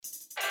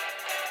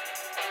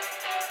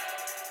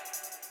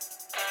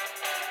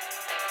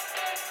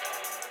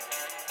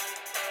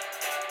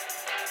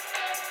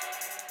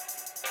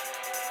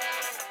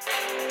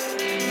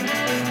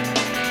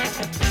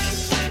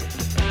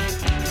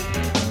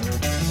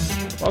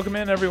Welcome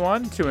in,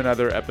 everyone, to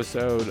another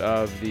episode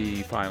of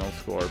the Final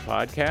Score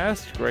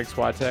podcast. Greg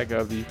Swatek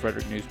of the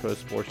Frederick News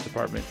Post Sports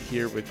Department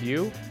here with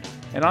you.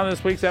 And on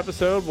this week's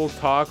episode, we'll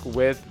talk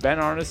with Ben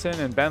Arneson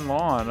and Ben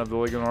Lawn of the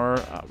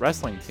Linganore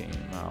wrestling team.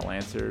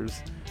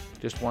 Lancers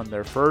just won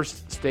their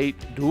first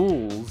state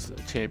duels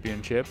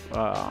championship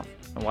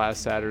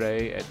last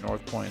Saturday at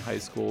North Point High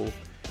School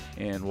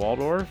in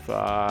Waldorf.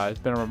 It's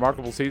been a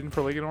remarkable season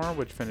for Linganore,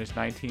 which finished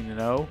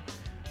 19-0.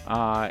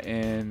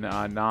 In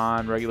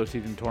non-regular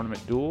season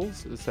tournament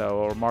duels.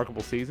 So a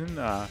remarkable season.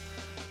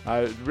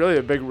 Really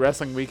a big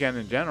wrestling weekend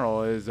in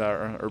general is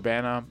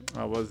Urbana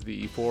was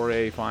the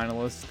 4A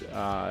finalist.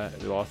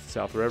 They lost to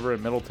South River,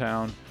 and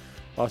Middletown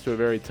lost to a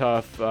very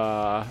tough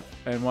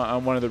and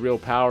one of the real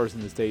powers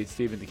in the state,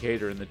 Stephen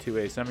Decatur, in the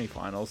 2A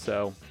semifinals.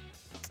 So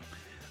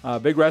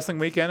big wrestling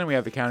weekend, and we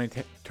have the county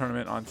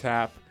tournament on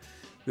tap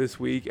this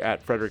week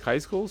at Frederick High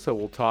School. So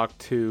we'll talk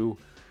to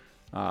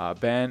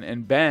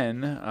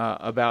Ben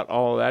about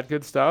all of that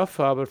good stuff.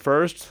 But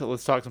first,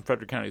 let's talk some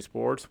Frederick County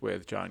sports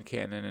with John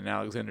Cannon and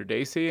Alexander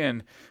Dacey.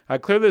 And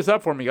clear this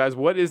up for me, guys.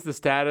 What is the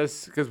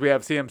status? Because we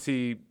have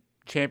CMC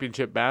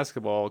Championship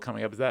basketball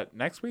coming up. Is that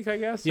next week, I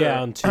guess?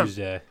 Yeah, on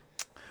Tuesday.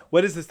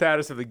 What is the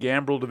status of the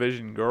Gambrel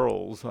Division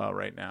girls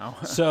right now?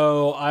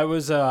 So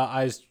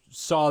I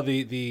saw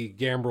the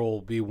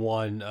Gambrel be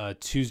won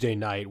Tuesday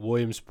night.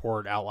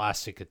 Williamsport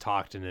outlasted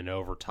Catoctin in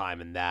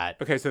overtime, and that.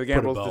 Okay, so the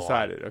Gambrel's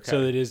decided. Okay,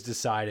 so it is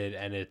decided,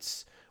 and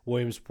it's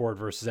Williamsport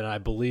versus, and I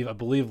believe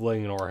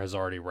Linganore has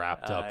already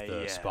wrapped up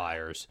the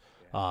Spires.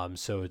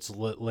 So it's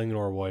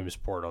Linganore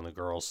Williamsport on the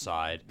girls'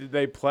 side. Did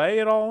they play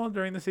at all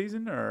during the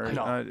season, or I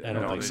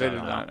don't think so. They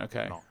did not.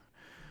 Okay. No.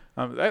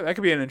 That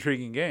could be an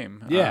intriguing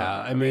game. Yeah,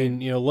 I mean,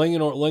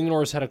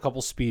 Linganore's had a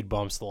couple speed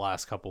bumps the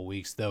last couple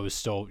weeks, though is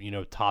still,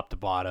 top to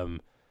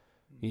bottom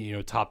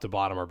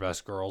our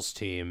best girls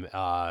team.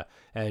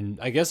 And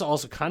I guess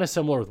also kind of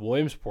similar with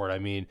Williamsport. I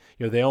mean,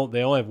 they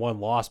only have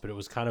one loss, but it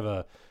was kind of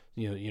a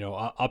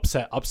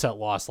upset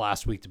loss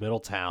last week to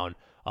Middletown.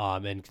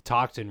 And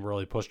Catoctin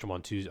really pushed them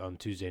on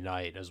Tuesday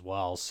night as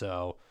well.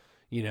 So,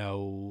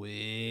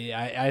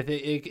 I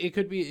think it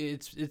could be.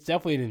 It's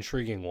definitely an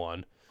intriguing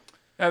one.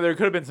 Now, there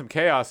could have been some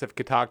chaos if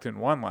Catoctin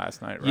won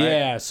last night, right?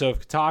 Yeah, so if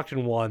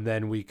Catoctin won,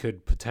 then we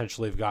could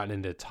potentially have gotten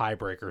into a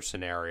tiebreaker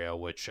scenario,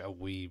 which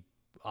we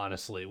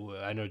honestly,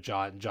 I know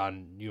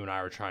John, you and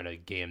I were trying to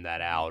game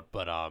that out,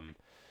 but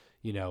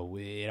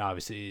it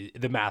obviously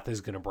the math is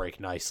going to break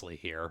nicely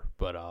here.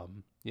 But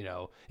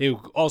it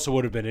also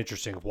would have been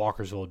interesting if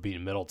Walkersville had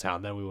beaten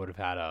Middletown. Then we would have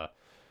had a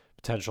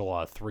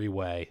potential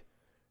three-way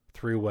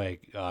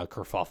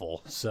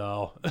kerfuffle.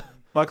 So.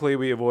 Luckily,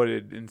 we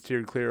avoided and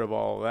steered clear of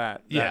all of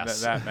that.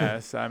 That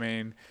mess. I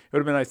mean, it would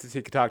have been nice to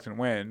see Catoctin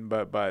win,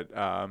 but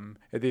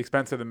at the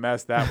expense of the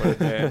mess that would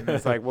have been,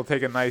 it's like we'll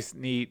take a nice,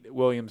 neat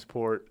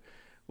Williamsport,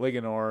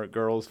 Linganore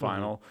girls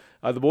final.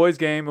 The boys'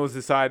 game was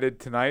decided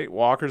tonight.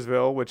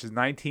 Walkersville, which is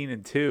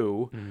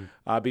 19-2,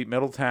 beat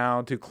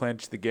Middletown to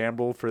clinch the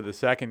Gambrel for the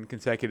second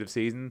consecutive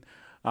season.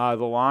 The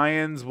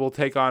Lions will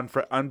take on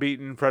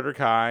unbeaten Frederick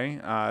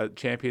High,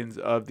 champions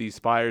of the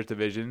Spires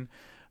division.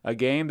 A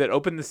game that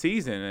opened the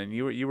season, and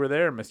you were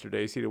there, Mr.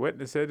 Dacey, to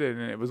witness it, and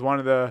it was one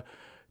of the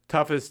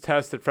toughest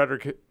tests that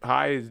Frederick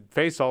High has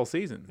faced all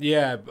season.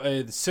 Yeah,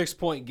 a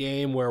 6-point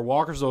game where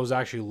Walkersville was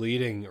actually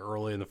leading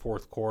early in the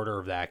fourth quarter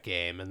of that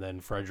game, and then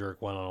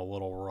Frederick went on a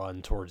little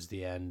run towards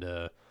the end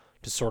to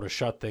sort of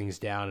shut things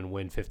down and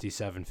win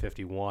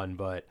 57-51.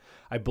 But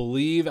I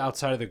believe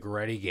outside of the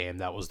Goretti game,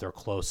 that was their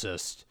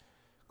closest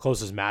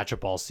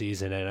matchup all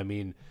season, and I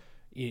mean.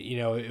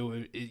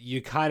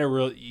 You kind of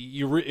really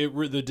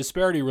the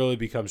disparity really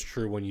becomes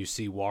true when you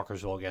see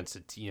Walkersville against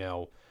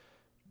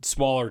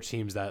smaller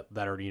teams that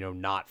are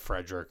not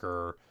Frederick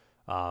or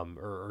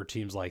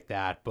teams like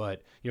that,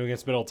 but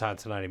against Middletown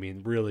tonight, I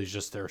mean, really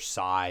just their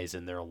size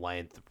and their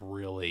length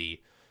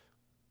really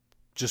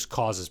just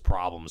causes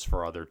problems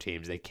for other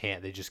teams. They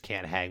just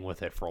can't hang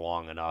with it for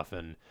long enough,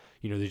 and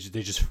it's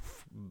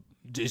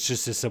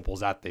just as simple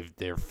as that.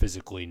 They're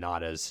physically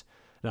not as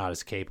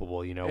capable,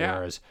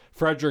 whereas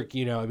Frederick,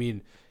 I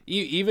mean,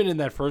 even in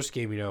that first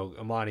game,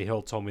 Amani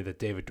Hill told me that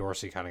David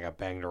Dorsey kind of got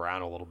banged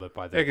around a little bit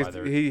by their...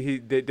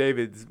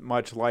 David's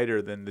much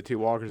lighter than the two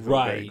Walkersville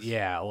right, bigs.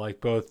 Yeah,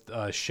 like both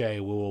Shea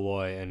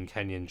Wooloy and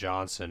Kenyon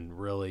Johnson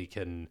really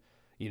can,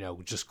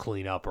 just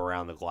clean up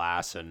around the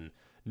glass, and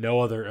no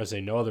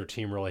other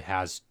team really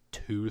has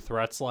two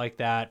threats like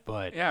that,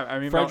 but yeah, I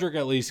mean, Frederick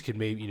at least could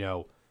maybe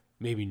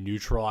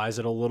neutralize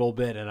it a little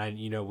bit, and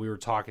we were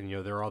talking,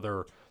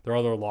 their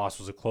other loss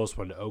was a close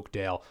one to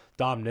Oakdale.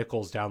 Dom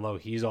Nichols down low,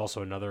 he's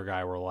also another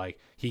guy where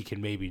he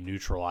can maybe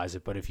neutralize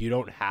it. But if you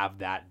don't have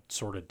that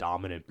sort of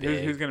dominant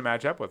big, who's going to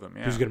match up with them?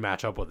 Yeah. Who's going to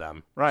match up with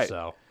them? Right.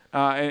 So,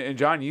 and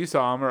John, you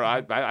saw them, or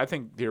I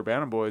think the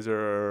Urbana boys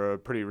are a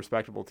pretty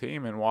respectable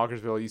team, and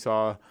Walkersville you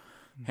saw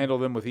handle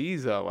them with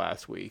ease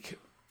last week.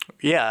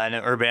 Yeah, and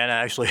Urbana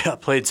actually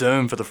played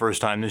zone for the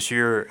first time this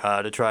year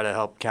to try to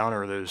help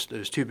counter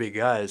those two big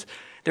guys.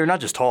 They're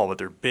not just tall, but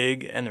they're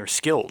big and they're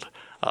skilled.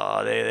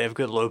 They have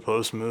good low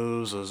post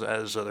moves.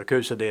 As their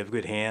coach said, they have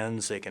good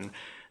hands. They can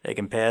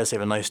pass. They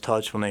have a nice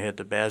touch when they hit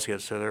the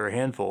basket, so they're a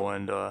handful.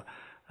 And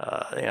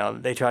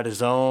they tried to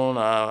zone.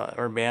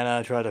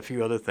 Urbana tried a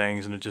few other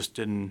things, and it just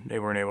didn't. They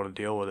weren't able to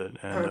deal with it.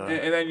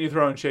 And then you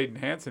throw in Shaden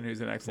Hansen,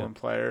 who's an excellent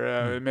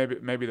player,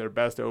 maybe their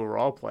best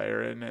overall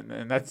player,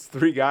 and that's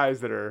three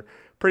guys that are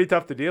pretty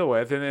tough to deal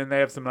with, and then they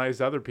have some nice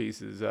other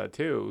pieces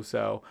too.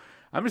 So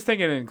I'm just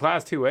thinking in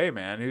Class 2A,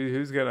 man,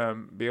 who's gonna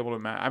be able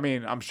to I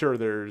mean, I'm sure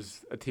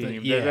there's a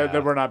team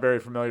that we're not very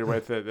familiar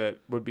with that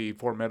would be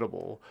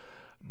formidable.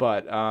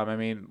 But I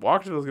mean,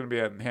 Walkersville's going to be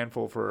a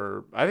handful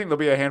for. I think there'll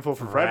be a handful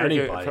for Frederick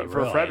anybody,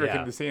 for Frederick yeah.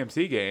 in the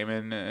CMC game,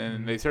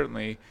 and they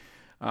certainly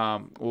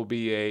will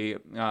be a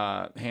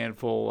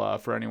handful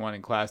for anyone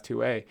in Class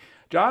 2A.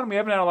 John, we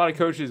haven't had a lot of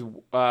coaches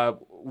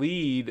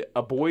lead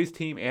a boys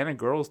team and a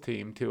girls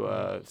team to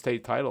a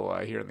state title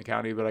here in the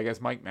county, but I guess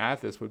Mike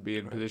Mathis would be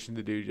in position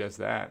to do just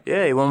that.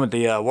 Yeah, he won with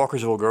the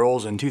Walkersville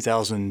girls in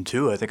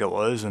 2002, I think it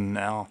was, and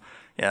now.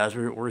 Yeah, as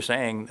we were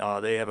saying,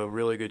 they have a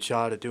really good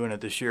shot at doing it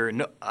this year.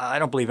 No, I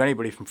don't believe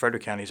anybody from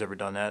Frederick County has ever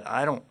done that.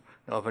 I don't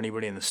know if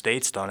anybody in the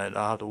state's done it.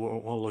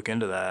 We'll look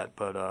into that.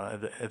 But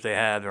if they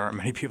have, there aren't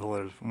many people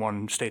that have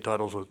won state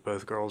titles with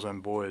both girls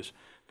and boys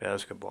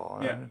basketball.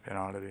 Yeah. In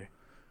order to be.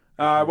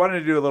 I wanted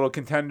to do a little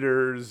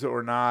contenders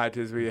or not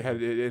as we head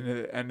into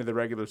the end of the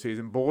regular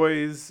season.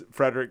 Boys,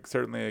 Frederick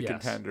certainly a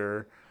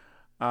contender.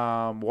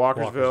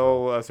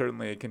 Walkersville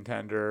certainly a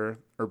contender.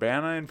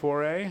 Urbana in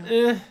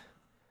 4A.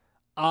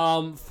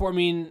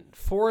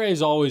 4A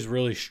is always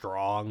really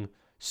strong.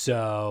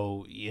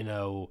 So,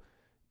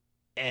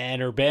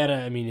 and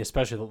Urbana,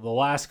 especially the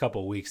last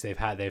couple of weeks they've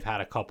had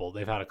a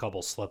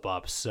couple slip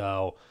ups.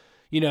 So,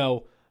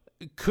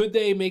 could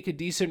they make a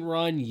decent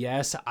run?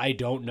 Yes. I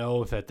don't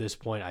know if at this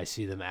point I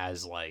see them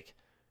as like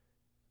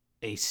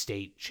a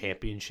state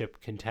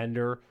championship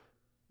contender.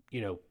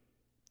 If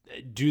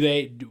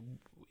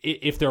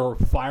they're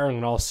firing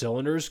on all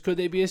cylinders, could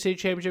they be a state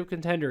championship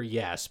contender?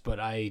 Yes, but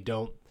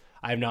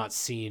I've not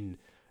seen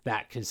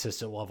that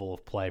consistent level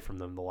of play from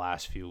them the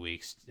last few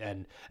weeks.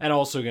 And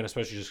also, again,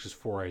 especially just because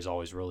 4A is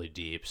always really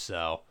deep.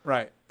 So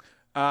right.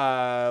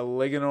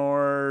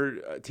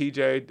 Linganore,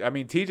 TJ.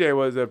 TJ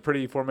was a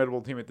pretty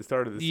formidable team at the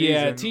start of the season.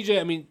 Yeah,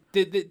 TJ,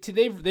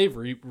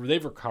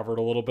 they've recovered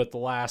a little bit the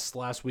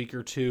last week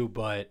or two.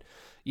 But,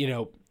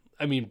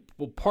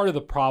 part of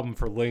the problem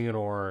for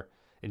Linganore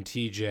and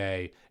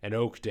TJ and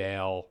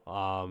Oakdale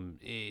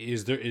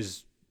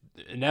is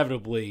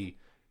inevitably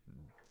 –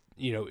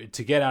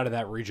 to get out of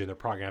that region, they're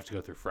probably going to have to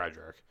go through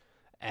Frederick.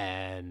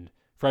 And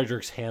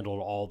Frederick's handled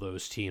all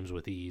those teams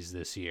with ease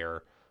this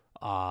year.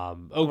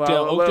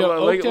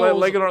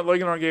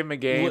 Linganore gave him a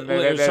game.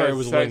 It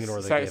was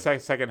Linganore.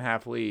 Second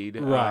half lead.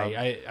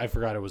 Right. I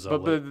forgot it was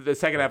but the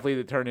second half lead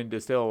that turned into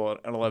still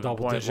an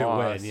 11-point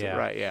loss. Win, yeah.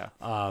 Right, yeah.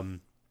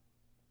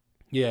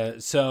 Yeah,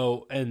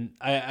 so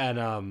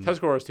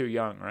Tuscarora is too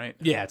young, right?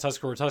 Yeah,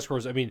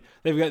 Tuscarora's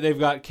they've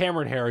got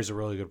Cameron Harry's a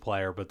really good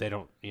player, but they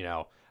don't,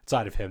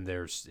 outside of him,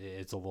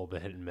 it's a little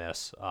bit hit and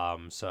miss.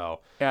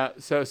 So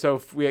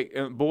if we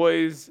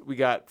boys, we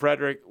got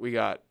Frederick, we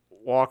got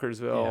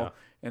Walkersville,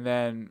 and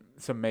then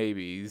some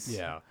maybes.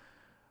 Yeah.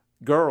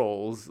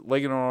 Girls,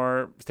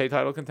 Linganore, state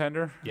title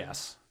contender.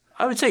 Yes,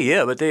 I would say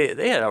yeah, but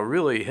they had a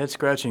really head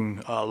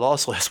scratching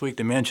loss last week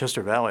to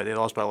Manchester Valley. They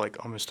lost by like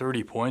almost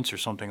 30 points or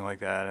something like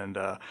that, and.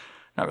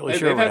 Not really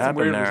sure what happened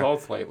there. They've had some weird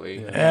results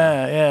lately.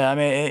 Yeah.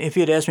 If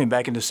you had asked me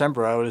back in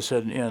December, I would have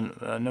said,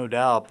 no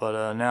doubt.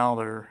 But now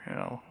they're,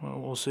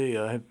 we'll see.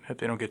 I hope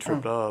they don't get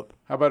tripped up.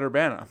 How about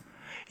Urbana?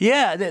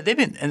 Yeah, they're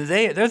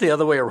the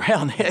other way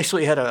around. They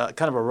actually had a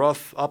kind of a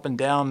rough up and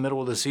down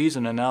middle of the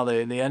season, and now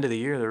the end of the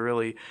year they're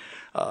really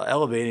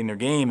elevating their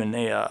game. And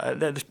they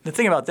the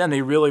thing about them,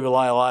 they really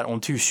rely a lot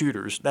on two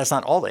shooters. That's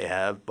not all they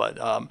have, but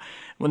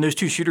when those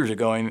two shooters are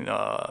going,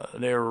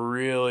 they're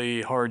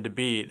really hard to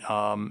beat.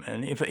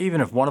 And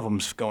even if one of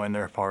them's going,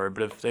 they're hard.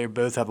 But if they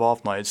both have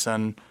off nights,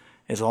 then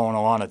it's all on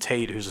Alana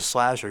Tate, who's a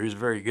slasher, who's a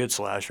very good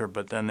slasher.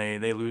 But then they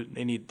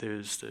need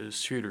those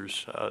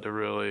shooters to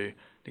really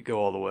go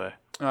all the way.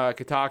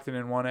 Catoctin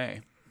in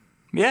 1A.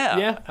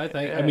 Yeah, I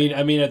think.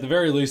 I mean, at the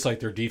very least,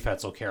 like their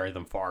defense will carry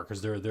them far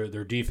because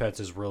their defense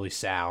is really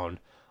sound.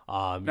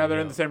 Now they're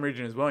in the same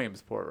region as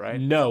Williamsport, right?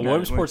 No,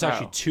 Williamsport's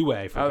actually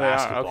 2A for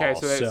basketball. Okay,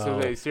 so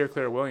they steer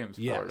clear of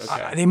Williamsport. Yes.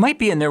 Okay. They might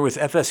be in there with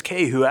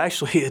FSK, who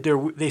actually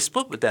they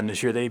split with them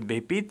this year. They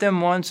beat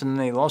them once and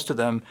they lost to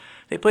them.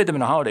 They played them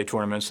in a holiday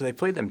tournament, so they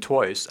played them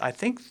twice. I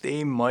think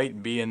they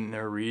might be in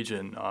their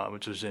region,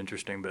 which is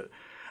interesting, but.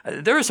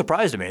 They're a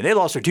surprise to me. They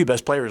lost their two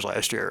best players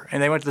last year,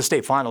 and they went to the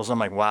state finals. I'm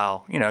like,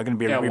 wow, going to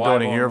be a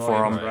rebuilding year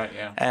for them. Right,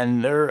 yeah.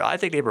 And I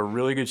think they have a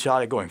really good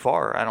shot at going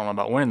far. I don't know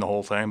about winning the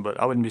whole thing, but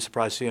I wouldn't be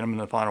surprised seeing them in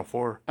the Final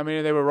Four.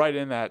 They were right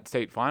in that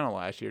state final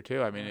last year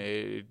too.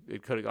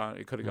 It could have gone.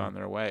 It could have gone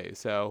their way.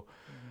 So,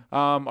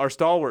 our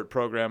stalwart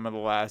program of the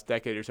last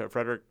decade or so,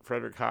 Frederick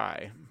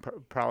High,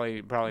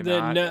 probably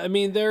not. No,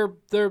 they're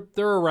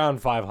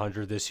around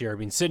 500 this year.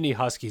 Sydney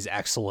Husky's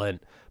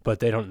excellent. But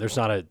they're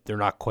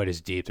not quite as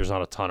deep. There's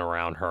not a ton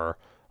around her.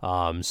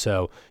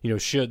 So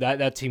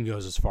that team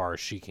goes as far as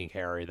she can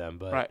carry them,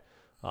 but right.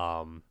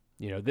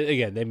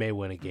 Again, they may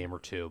win a game or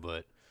two,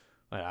 but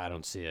I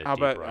don't see it. How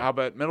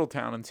about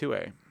Middletown in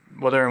 2A?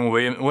 Well, they're in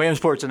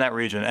Williamsport's in that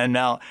region, and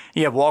now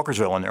you have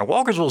Walkersville in there.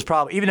 Walkersville's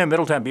probably, even though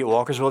Middletown beat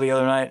Walkersville the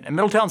other night, and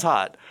Middletown's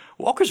hot,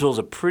 Walkersville's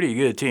a pretty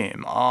good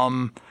team.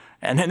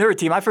 And then they're a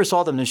team. I first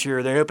saw them this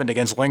year. They opened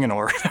against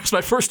Linganore. That was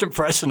my first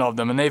impression of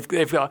them. And they've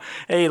got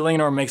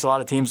Linganore makes a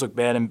lot of teams look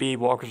bad, and B,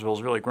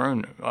 Walkersville's really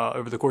grown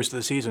over the course of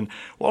the season.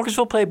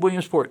 Walkersville played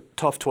Williamsport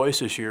tough twice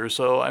this year.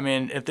 So I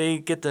mean, if they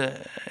get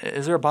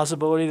is there a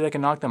possibility they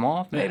can knock them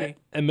off? Maybe.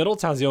 And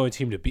Middletown's the only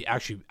team to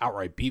actually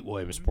outright beat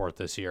Williamsport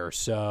this year.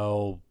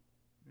 So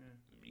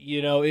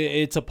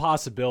it's a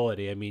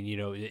possibility. I mean,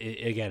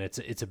 again,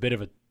 it's a bit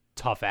of a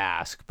tough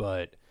ask,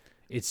 but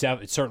it's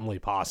certainly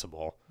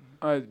possible.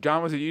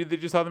 John, was it you that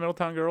just saw the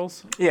Middletown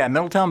girls? Yeah,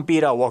 Middletown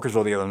beat out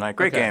Walkersville the other night.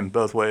 Great game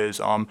both ways.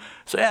 So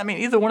yeah, I mean,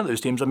 either one of those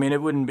teams. I mean,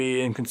 it wouldn't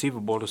be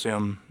inconceivable to see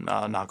them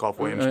knock off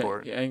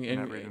Williamsport.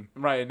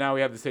 Right, and now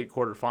we have the state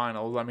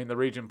quarterfinals. I mean, the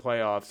region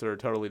playoffs are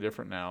totally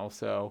different now,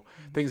 so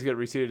things get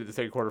reseeded to the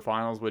state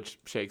quarterfinals, which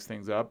shakes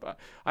things up.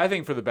 I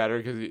think for the better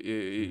because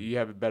you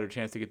have a better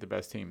chance to get the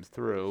best teams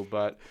through.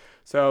 But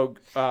so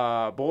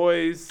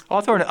boys,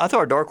 I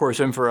throw a dark horse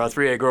in for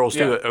 3A girls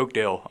too at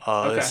Oakdale.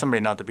 Okay. Somebody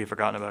not to be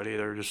forgotten about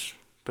either. Just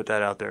put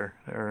that out there.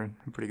 They're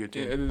a pretty good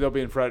team. Yeah, they'll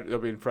be in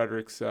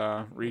Frederick's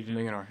region.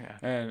 Linganore, yeah.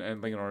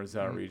 And Linganore's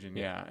region,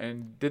 yeah.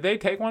 And did they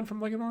take one from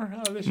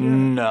Linganore this year?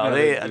 No,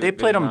 they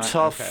played them not.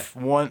 tough.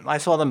 Okay. I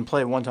saw them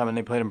play one time, and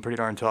they played them pretty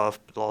darn tough,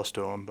 but lost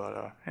to them.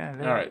 But yeah.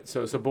 All right,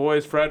 so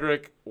boys,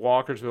 Frederick,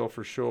 Walkersville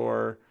for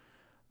sure,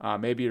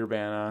 maybe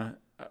Urbana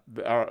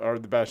are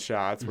the best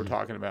shots we're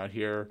talking about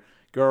here.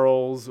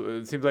 Girls,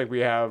 it seems like we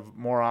have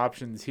more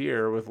options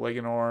here with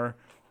Linganore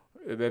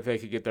if they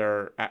could get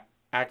their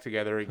act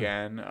together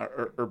again.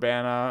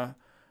 Urbana,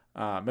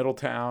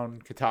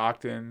 Middletown,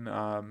 Catoctin,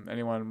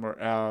 anyone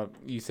more?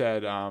 You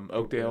said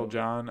Oakdale,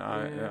 John.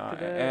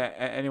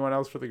 Anyone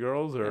else for the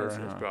girls? Or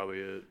that's probably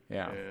it.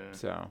 Yeah.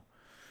 So.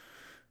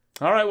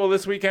 All right. Well,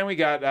 this weekend we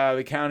got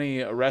the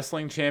county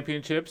wrestling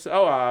championships.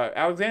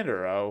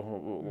 Alexander.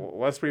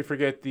 Lest we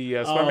forget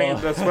the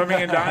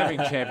swimming and diving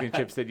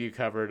championships that you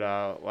covered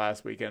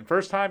last weekend.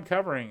 First time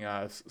covering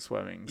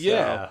swimming. So,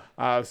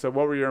 yeah. So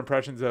what were your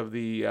impressions of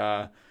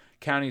the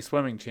county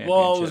swimming championships?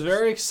 Well, it was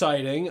very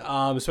exciting,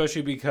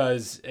 especially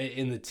because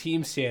in the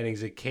team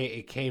standings, it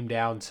came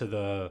down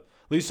to at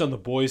least on the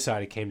boys'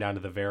 side, it came down to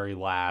the very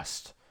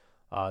last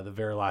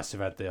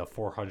event, the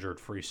 400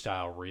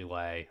 freestyle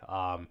relay.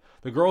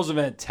 The girls'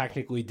 event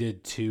technically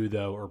did too,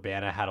 though.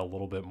 Urbana had a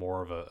little bit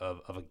more of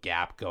a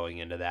gap going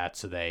into that,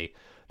 so they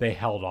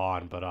held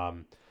on. But I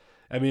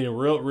mean,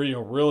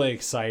 really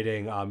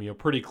exciting.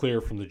 Pretty clear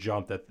from the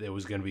jump that it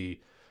was going to be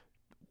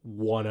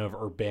one of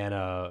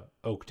Urbana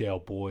Oakdale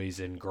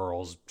boys and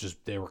girls.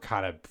 Just they were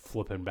kind of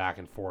flipping back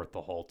and forth the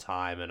whole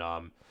time, and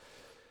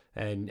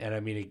I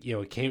mean,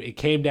 it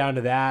came down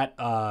to that.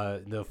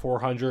 The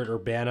 400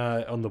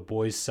 Urbana on the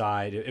boys'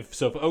 side.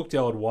 If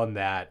Oakdale had won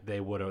that, they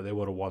would have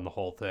won the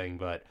whole thing.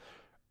 But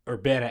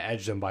Urbana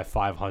edged them by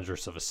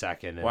 0.05 of a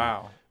second. And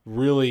wow!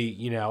 Really,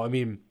 I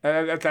mean,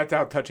 that's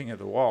out touching at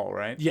the wall,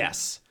 right?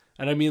 Yes,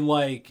 and I mean,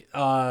 like,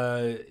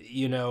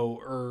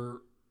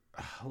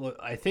 look,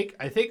 I think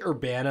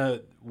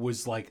Urbana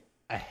was like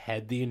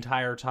ahead the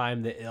entire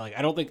time. That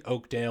I don't think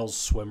Oakdale's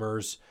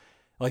swimmers.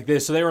 Like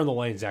this, so they were in the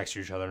lanes next to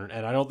each other,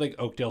 and I don't think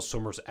Oakdale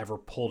swimmers ever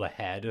pulled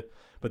ahead,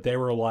 but they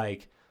were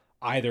like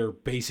either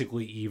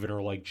basically even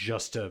or like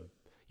just a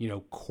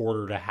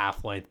quarter to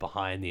half length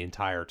behind the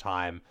entire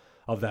time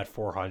of that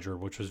 400,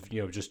 which was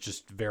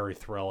just very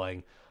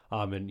thrilling.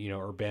 And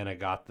Urbana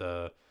got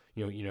the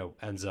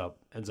ends up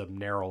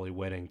narrowly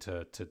winning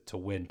to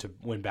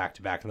win back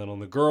to back, and then on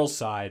the girls'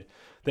 side,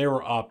 they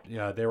were up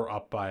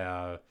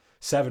by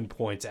 7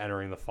 points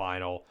entering the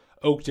final.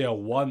 Oakdale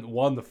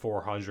won the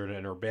 400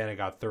 and Urbana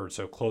got third,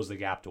 so closed the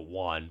gap to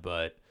 1.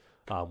 But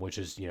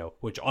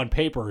which on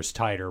paper is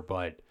tighter,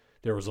 but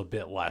there was a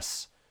bit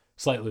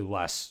slightly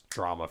less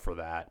drama for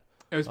that.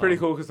 It was pretty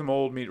cool because some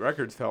old meet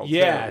records held.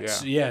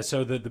 Yeah.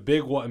 So the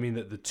big one, I mean,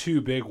 the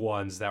two big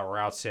ones that were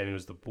outstanding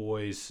was the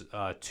boys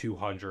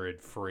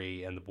 200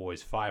 free and the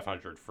boys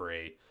 500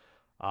 free,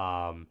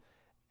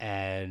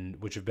 and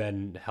which have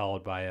been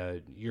held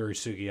by Yuri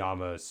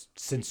Sugiyama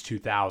since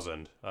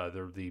 2000.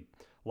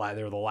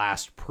 They're the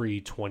last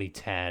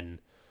pre-2010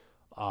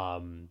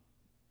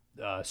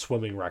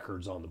 swimming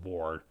records on the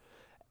board.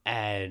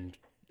 And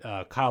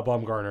Kyle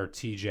Bumgarner,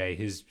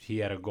 TJ, he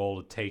had a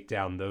goal to take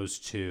down those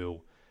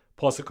two,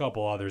 plus a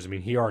couple others. I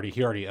mean, he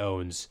already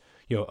owns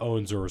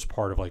or is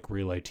part of like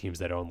relay teams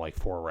that own like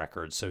 4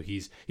 records. So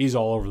he's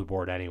all over the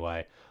board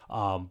anyway.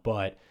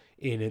 But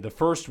in the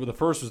first was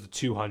the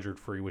 200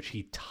 free, which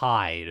he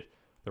tied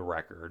the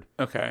record.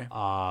 Okay.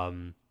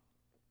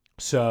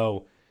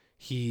 So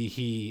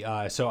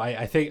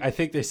I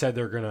think they said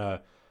they're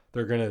gonna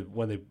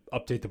when they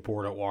update the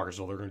board at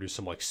Walkersville, they're gonna do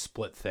some like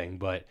split thing.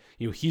 But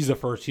he's the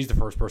first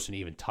person to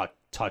even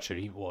touch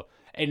it.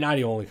 and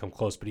not only come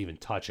close, but even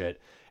touch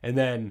it. And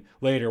then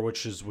later,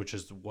 which is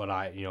what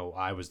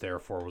I was there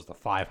for, was the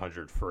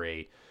 500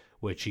 free,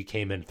 which he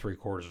came in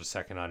 3/4 of a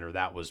second under.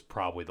 That was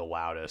probably the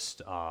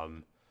loudest.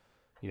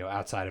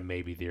 Outside of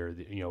maybe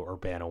the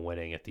Urbana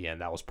winning at the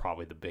end, that was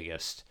probably the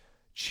biggest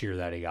cheer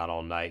that he got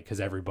all night, because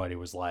everybody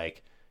was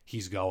like,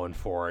 he's going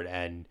for it.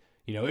 And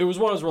it was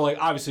one of those where, like,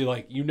 obviously,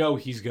 like,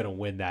 he's gonna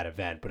win that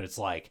event, but it's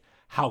like,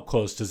 how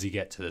close does he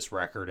get to this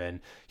record?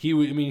 And he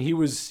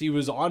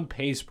was on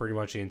pace pretty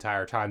much the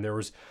entire time. There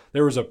was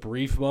a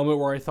brief moment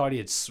where I thought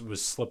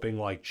was slipping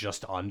like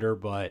just under,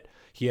 but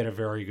he had a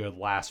very good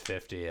last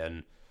 50,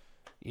 and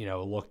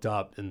looked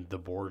up and the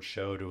board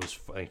showed it was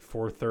like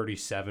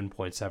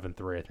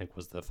 437.73, I think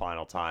was the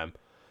final time.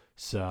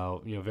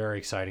 So very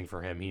exciting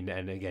for him.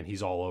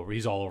 He's all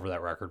over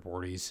that record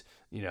board. He's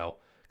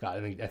got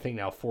I think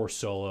now 4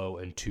 solo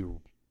and two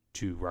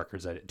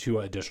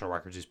additional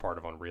records he's part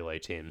of on relay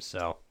teams.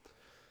 So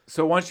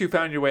once you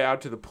found your way out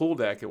to the pool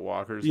deck at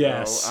Walker's,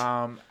 yes.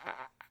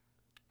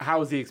 How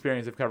was the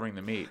experience of covering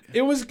the meet?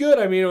 It was good.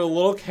 I mean, it was a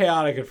little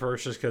chaotic at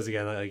first, just because,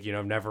 again, like,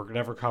 I've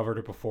never covered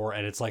it before,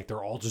 and it's like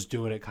they're all just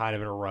doing it kind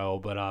of in a row.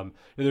 But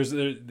there's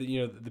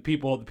the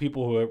people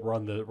who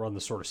run the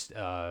sort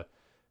of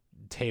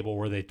table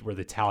where they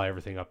tally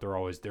everything up.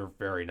 They're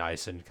very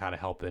nice and kind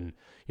of helping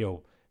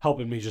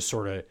me just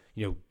sort of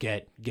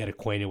get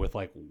acquainted with,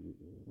 like,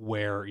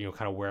 where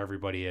kind of where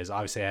everybody is.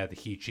 Obviously, I had the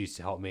heat sheets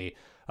to help me.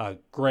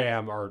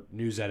 Graham, our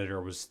news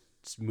editor, was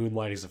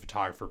moonlighting as a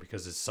photographer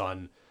because his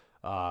son.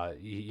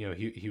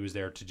 He was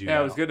there to do. Yeah,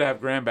 it was good to have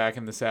Graham back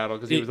in the saddle,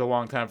 because he was a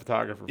longtime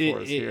photographer for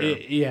us here.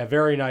 Yeah,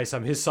 very nice.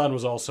 His son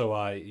was also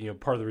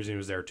part of the reason he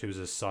was there too is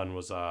his son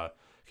was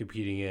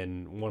competing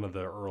in one of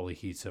the early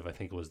heats of, I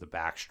think it was the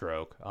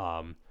backstroke.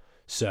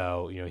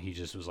 So he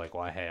just was like,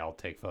 well, hey, I'll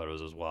take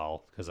photos as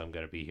well because I'm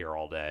going to be here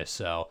all day.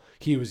 So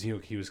he was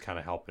kind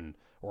of helping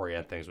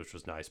orient things, which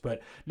was nice.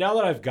 But now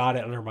that I've got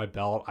it under my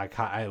belt, I'm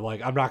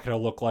not going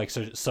to look like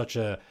such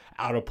a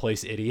out of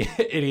place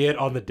idiot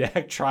on the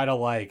deck, try to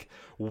like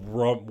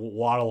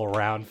waddle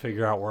around,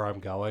 figure out where I'm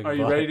going. Are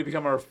you ready to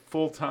become our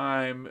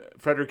full-time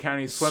Frederick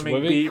County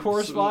swimming beat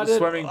correspondent?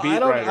 Swimming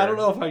beat writer? I don't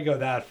know if I go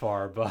that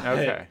far, but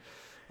okay.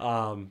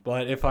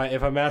 But if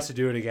I'm asked to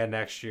do it again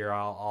next year,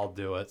 I'll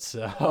do it.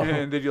 So.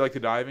 And did you like the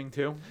diving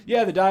too?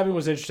 Yeah, the diving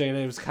was interesting, and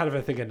it was kind of,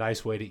 I think, a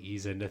nice way to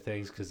ease into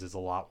things, because it's a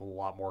lot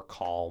more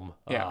calm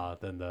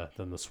than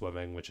the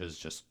swimming, which is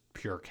just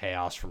pure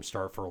chaos from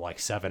start for like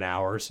 7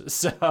 hours.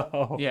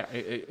 So yeah,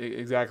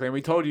 exactly. And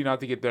we told you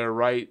not to get there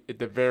right at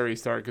the very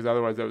start, because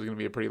otherwise that was going to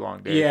be a pretty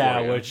long day.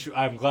 Yeah, which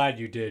I'm glad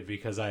you did,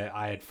 because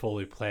I had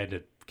fully planned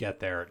to get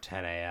there at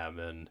 10 a.m.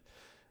 and.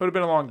 Would have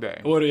been a long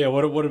day. It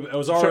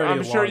was already.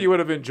 I'm sure you would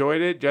have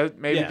enjoyed it,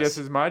 just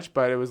as much,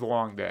 but it was a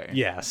long day.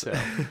 Yes. So.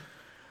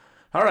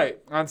 All right.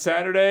 On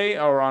Saturday,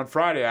 or on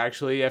Friday,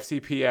 actually,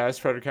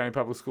 FCPS, Frederick County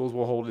Public Schools,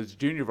 will hold its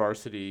junior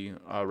varsity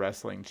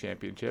wrestling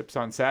championships.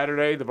 On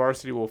Saturday, the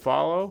varsity will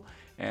follow,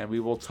 and we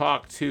will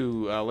talk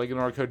to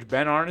Linganore coach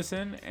Ben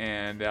Arneson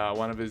and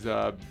one of his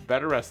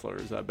better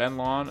wrestlers, Ben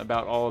Lawn,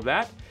 about all of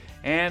that.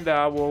 And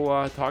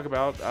we'll talk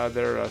about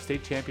their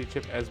state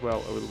championship as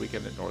well over the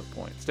weekend at North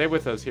Point. Stay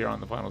with us here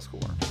on The Final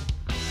Score.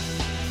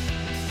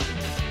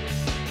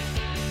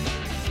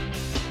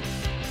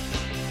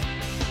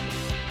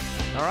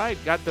 All right,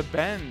 got the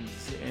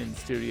Bens in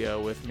studio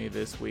with me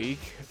this week,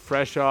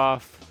 fresh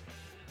off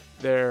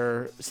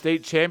their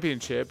state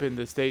championship in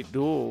the state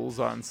duels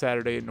on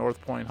Saturday at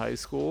North Point High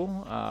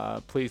School.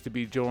 Pleased to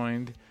be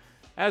joined,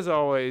 as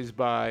always,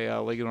 by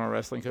Linganore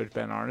wrestling coach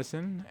Ben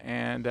Arneson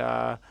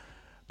and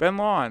Ben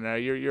Lawn.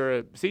 You're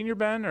a senior,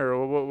 Ben,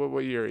 or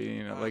what year?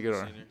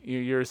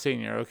 You're a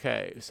senior.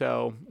 Okay.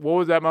 So what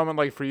was that moment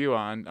like for you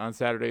on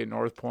Saturday at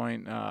North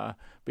Point,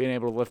 being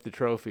able to lift the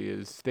trophy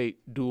as state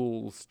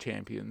duels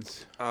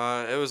champions?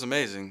 It was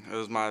amazing. It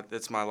was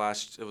my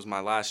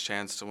last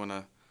chance to win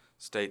a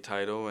state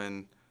title,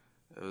 and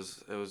it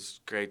was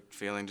great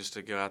feeling just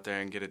to go out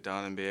there and get it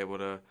done and be able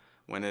to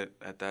win it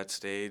at that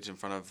stage in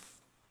front of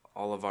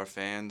all of our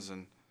fans,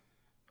 and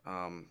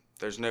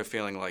there's no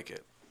feeling like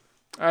it.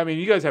 I mean,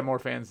 you guys have more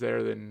fans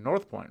there than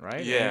North Point,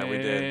 right? Yeah, we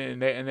did.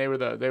 And they were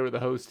the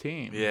host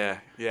team. Yeah.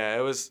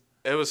 It was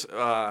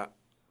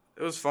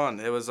fun.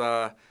 It was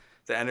the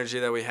energy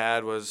that we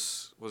had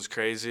was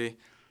crazy,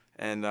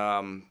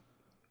 and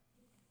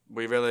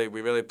we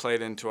really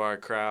played into our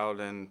crowd,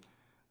 and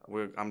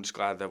I'm just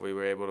glad that we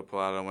were able to pull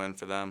out a win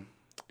for them.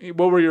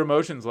 What were your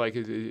emotions like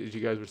as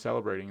you guys were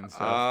celebrating and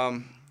stuff?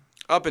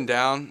 Up and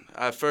down.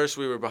 At first,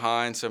 we were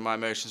behind, so my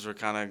emotions were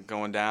kind of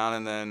going down,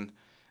 and then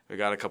we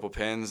got a couple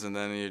pins, and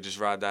then you just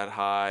ride that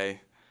high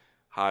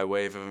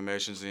wave of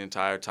emotions the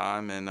entire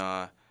time, and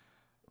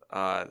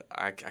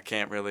I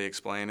can't really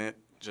explain it.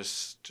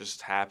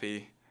 Just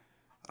happy.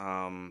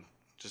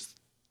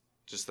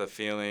 Just the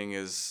feeling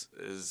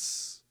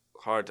is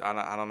hard.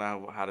 I don't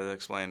know how to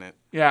explain it.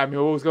 Yeah, I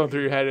mean, what was going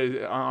through your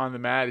head on the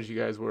mat as you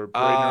guys were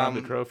parading around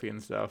the trophy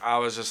and stuff? I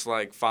was just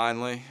like,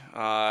 finally,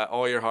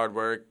 all your hard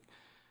work,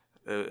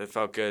 it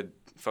felt good.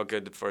 It felt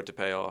good for it to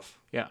pay off.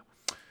 Yeah.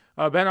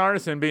 Ben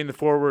Arneson, being the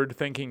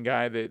forward-thinking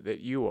guy that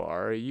you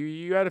are,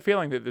 you had a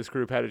feeling that this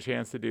group had a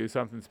chance to do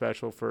something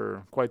special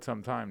for quite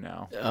some time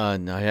now.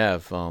 I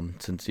have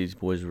since these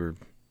boys were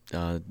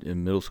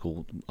in middle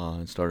school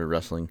and started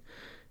wrestling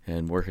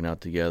and working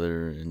out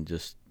together and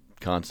just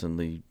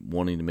constantly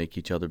wanting to make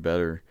each other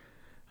better.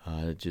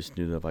 I just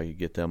knew that if I could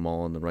get them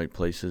all in the right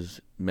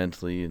places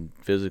mentally and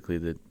physically,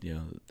 that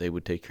they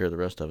would take care of the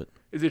rest of it.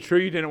 Is it true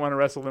you didn't want to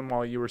wrestle them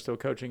while you were still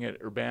coaching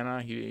at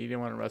Urbana? You didn't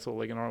want to wrestle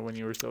Linganore when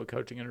you were still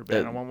coaching at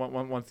Urbana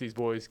once these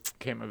boys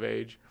came of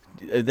age?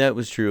 That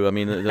was true. I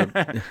mean,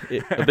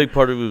 a big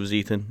part of it was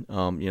Ethan.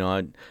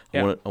 I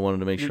wanted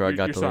to make sure I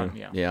got to son,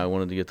 I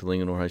wanted to get to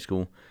Linganore High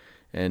School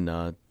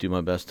and do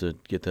my best to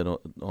get that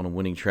on a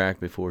winning track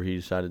before he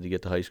decided to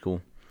get to high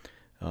school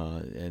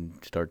and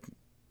started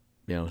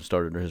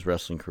his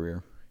wrestling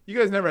career. You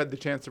guys never had the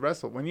chance to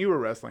wrestle. When you were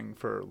wrestling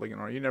for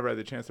Linganore, you never had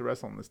the chance to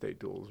wrestle in the state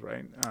duels,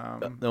 right?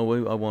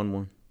 No, I won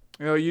one.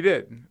 No, you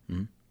did.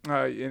 Mm-hmm.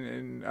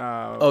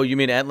 You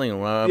mean at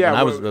Linganore?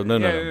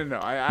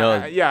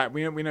 No.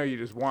 We know you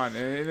just won,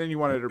 and then you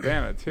won at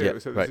Urbana too. Yeah,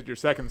 so this is your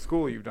second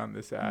school you've done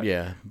this at.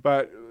 Yeah.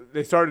 But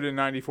they started in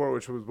 '94,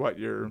 which was what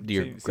your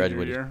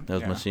graduated year? That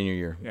was my senior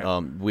year. Yeah.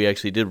 We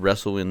actually did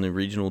wrestle in the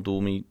regional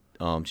dual meet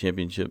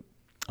championship,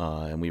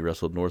 and we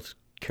wrestled North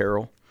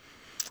Carroll.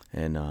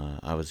 And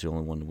I was the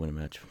only one to win a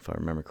match, if I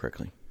remember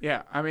correctly.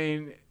 Yeah, I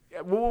mean,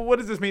 what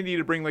does this mean to you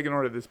to bring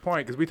Linganore to this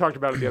point? Because we talked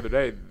about it the other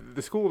day.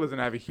 The school doesn't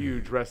have a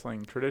huge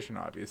wrestling tradition,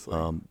 obviously.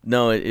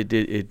 No,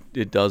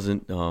 it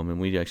doesn't. And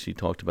we actually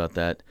talked about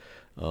that,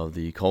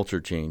 the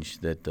culture change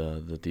that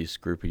this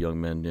group of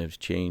young men has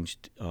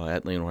changed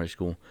at Linganore High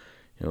School.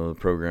 The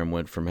program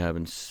went from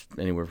having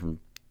anywhere from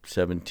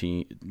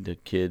 17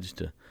 kids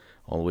to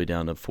all the way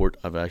down to 4.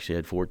 I've actually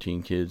had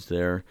 14 kids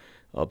there,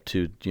 up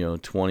to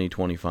 20,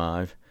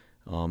 25.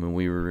 And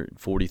we were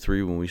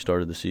 43 when we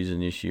started the season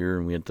this year,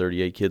 and we had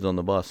 38 kids on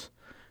the bus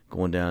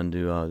going down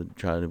to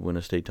try to win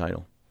a state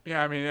title.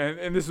 Yeah, I mean,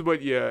 and this is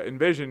what you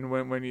envisioned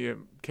when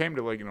you came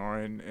to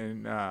Linganore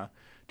in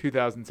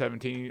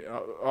 2017.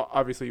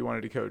 Obviously, you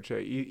wanted to coach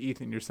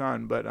Ethan, your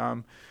son, but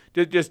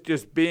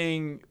just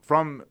being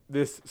from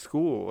this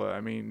school,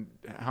 I mean,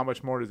 how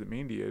much more does it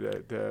mean to you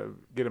to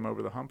get him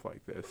over the hump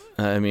like this?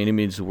 I mean, it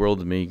means the world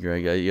to me,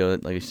 Greg.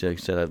 Like I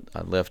said,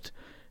 I left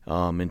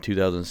in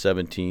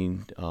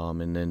 2017,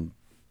 and then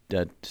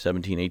that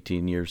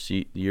 17-18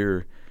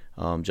 year,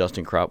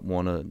 Justin Kropp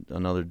won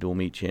another dual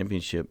meet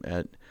championship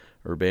at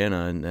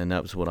Urbana, and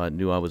that was what I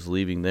knew I was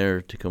leaving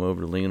there to come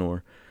over to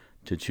Linganore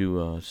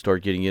to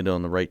start getting it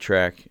on the right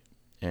track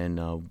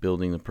and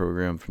building the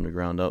program from the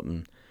ground up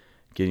and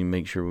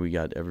make sure we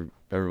got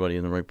everybody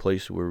in the right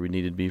place where we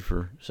needed to be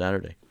for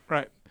Saturday.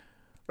 Right.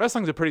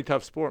 Wrestling's a pretty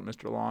tough sport,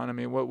 Mr. Lawn. I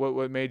mean,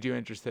 what made you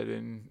interested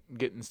in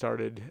getting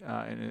started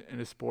in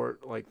a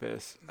sport like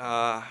this?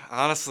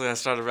 Honestly, I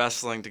started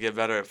wrestling to get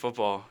better at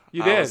football.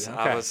 You did? Okay.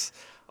 I was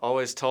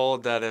always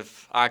told that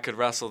if I could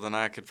wrestle, then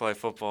I could play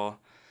football.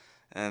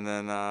 And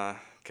then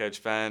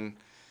Coach Ben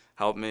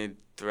helped me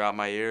throughout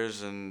my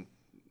years, and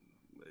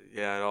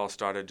it all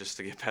started just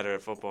to get better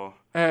at football.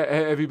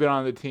 Have you been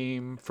on the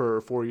team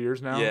for 4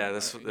 years now? Yeah,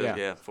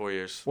 4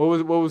 years.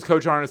 What was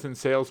Coach Arneson's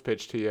sales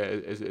pitch to you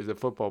as a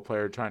football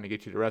player trying to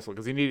get you to wrestle?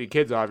 Because he needed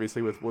kids,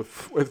 obviously. With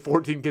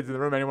 14 kids in the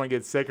room, anyone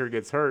gets sick or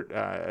gets hurt,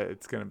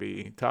 it's going to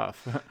be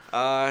tough.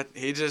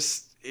 He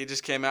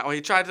just came out. Well,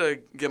 he tried to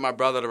get my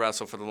brother to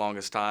wrestle for the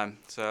longest time.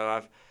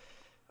 So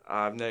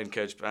I've known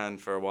Coach Ben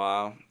for a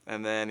while,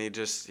 and then he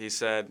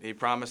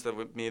promised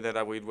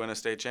that we'd win a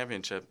state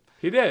championship.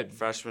 He did.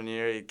 Freshman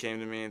year, he came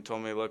to me and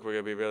told me, "Look, we're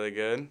gonna be really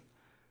good,"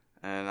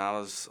 and I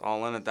was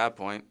all in at that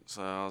point.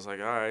 So I was like,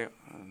 "All right,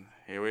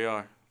 here we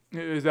are."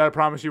 Is that a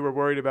promise you were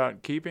worried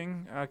about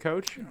keeping,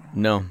 Coach?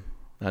 No,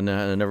 I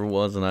never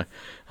was, and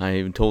I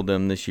even told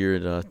them this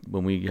year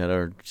when we had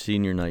our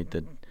senior night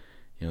that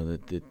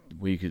that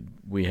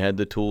we had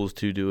the tools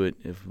to do it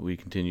if we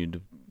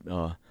continued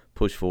to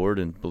push forward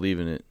and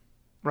believe in it.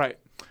 Right.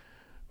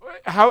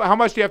 How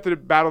much do you have to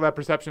battle that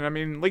perception? I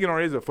mean,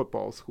 Linganore is a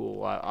football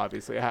school,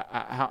 obviously.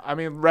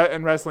 And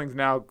wrestling's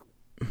now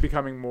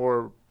becoming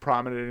more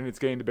prominent and it's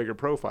gained a bigger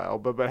profile.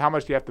 But how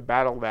much do you have to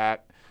battle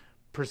that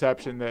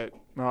perception that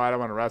I don't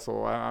want to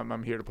wrestle.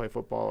 I'm here to play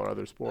football or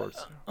other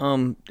sports?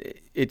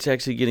 It's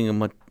actually getting a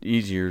much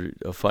easier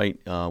fight.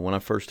 When I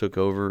first took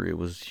over, it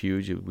was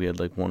huge. We had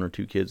like 1 or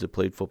 2 kids that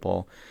played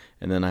football,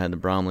 and then I had the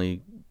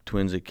Bromley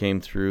twins that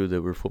came through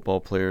that were football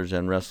players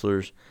and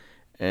wrestlers,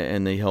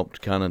 and they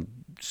helped kind of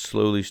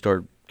slowly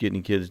start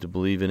getting kids to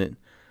believe in it.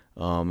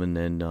 And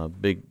then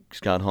big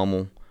Scott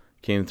Hummel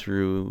came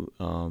through,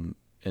 and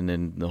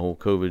then the whole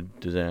COVID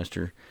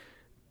disaster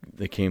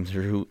that came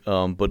through.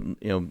 But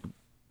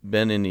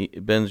Ben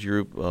and Ben's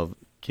group of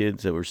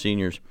kids that were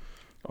seniors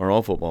are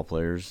all football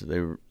players. They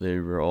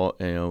were all,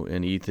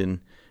 and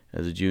Ethan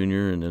as a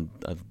junior, and then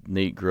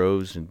Nate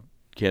Groves and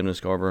Camden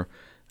Scarborough.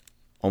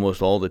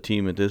 Almost all the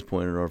team at this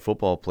point are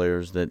football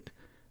players that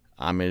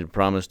I made a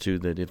promise to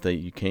that if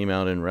you came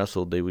out and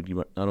wrestled, they would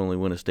not only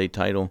win a state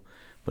title,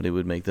 but it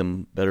would make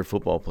them better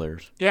football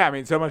players. Yeah, I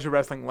mean, so much of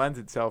wrestling lends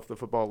itself to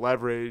football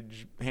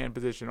leverage, hand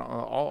position,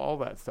 all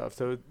that stuff.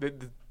 So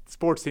the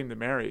sports seem to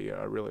marry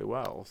really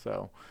well.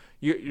 So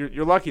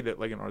you're lucky that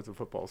Linganore is a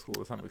football school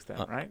to some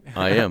extent, right?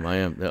 I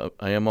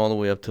am all the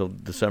way up till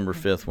December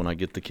 5th when I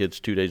get the kids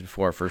 2 days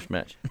before our first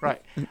match.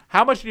 Right.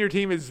 How much of your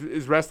team is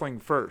wrestling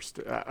first,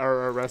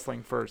 or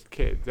wrestling first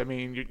kids? I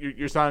mean,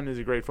 your son is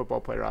a great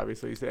football player,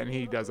 obviously, and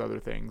he does other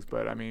things.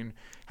 But I mean,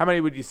 how many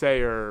would you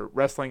say are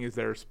wrestling is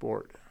their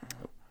sport?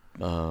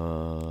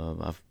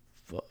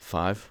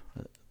 5.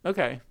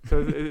 Okay,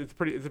 so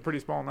it's a pretty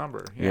small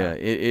number. Yeah,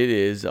 it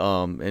is.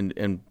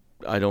 And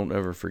I don't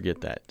ever forget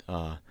that.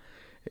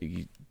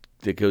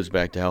 It goes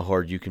back to how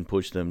hard you can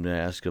push them to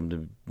ask them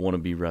to want to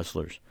be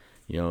wrestlers.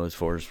 As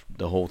far as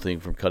the whole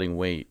thing from cutting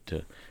weight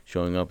to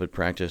showing up at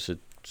practice at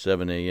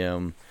 7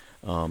 a.m.,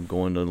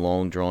 going to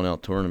long,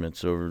 drawn-out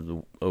tournaments over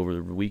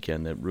the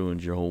weekend that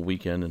ruins your whole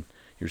weekend, and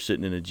you're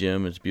sitting in a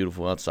gym, it's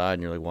beautiful outside,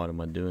 and you're like, what am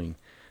I doing?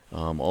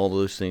 All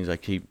those things I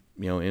keep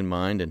in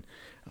mind, and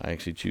I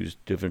actually choose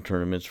different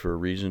tournaments for a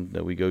reason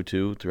that we go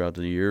to throughout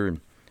the year, and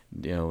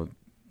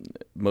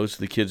most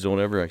of the kids don't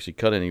ever actually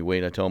cut any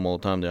weight. I tell them all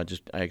the time that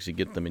I actually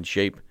get them in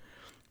shape.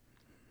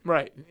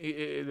 Right,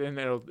 and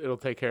it'll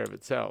take care of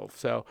itself.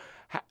 So,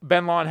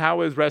 Ben Lawn, how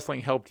has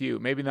wrestling helped you?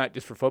 Maybe not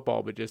just for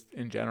football, but just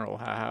in general.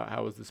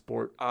 How has the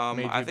sport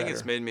made you I think better?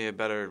 it's made me a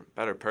better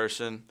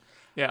person.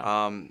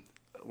 Yeah.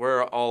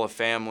 We're all a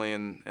family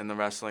in the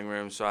wrestling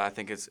room, so I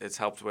think it's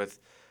helped with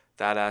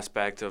that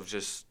aspect of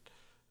just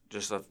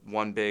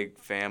one big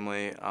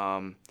family.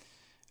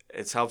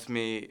 It's helped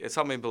me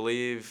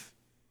believe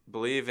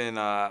in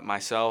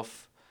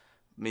myself,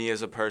 me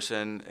as a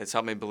person. It's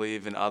helped me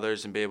believe in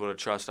others and be able to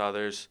trust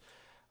others.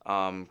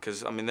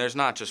 Because, there's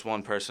not just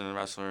one person in the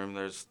wrestling room.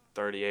 There's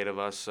 38 of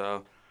us.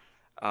 So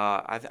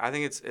I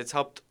think it's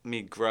helped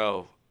me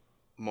grow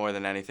more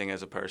than anything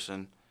as a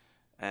person.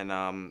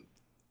 And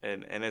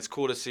it's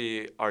cool to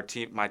see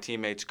my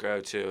teammates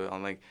grow too.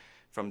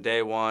 From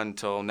day one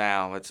till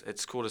now,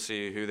 it's cool to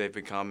see who they've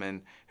become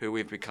and who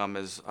we've become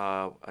as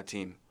a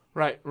team.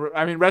 Right.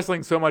 I mean,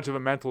 wrestling's so much of a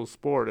mental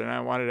sport, and I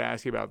wanted to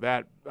ask you about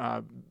that,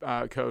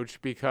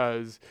 Coach,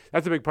 because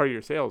that's a big part of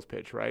your sales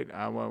pitch, right?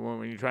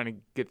 When you're trying to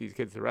get these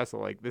kids to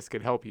wrestle, this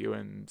could help you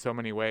in so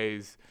many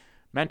ways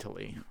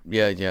mentally.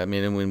 Yeah. I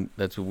mean, and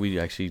that's what we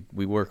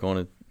work on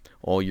it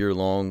all year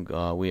long.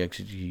 We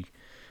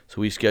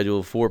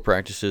schedule 4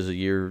 practices a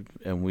year,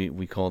 and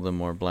we call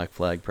them our black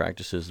flag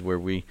practices, where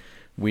we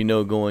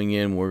know going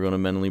in we're going to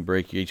mentally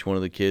break each one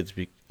of the kids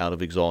out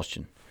of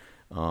exhaustion.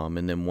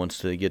 And then once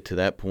they get to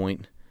that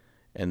point,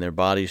 and their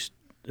bodies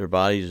are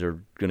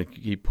going to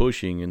keep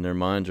pushing, and their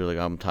minds are like,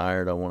 I'm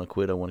tired, I want to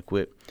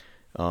quit.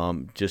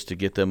 Just to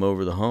get them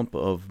over the hump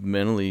of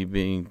mentally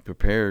being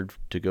prepared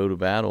to go to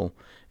battle,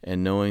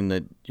 and knowing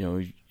that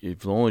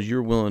as long as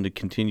you're willing to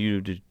continue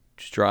to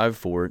strive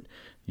for it,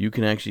 you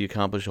can actually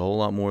accomplish a whole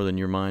lot more than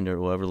your mind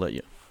will ever let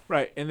you.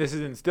 Right, and this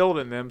is instilled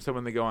in them, so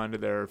when they go on to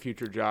their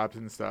future jobs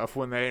and stuff,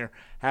 when they're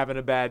having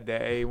a bad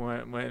day,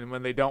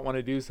 when they don't want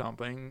to do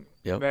something,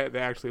 they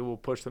actually will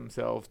push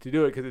themselves to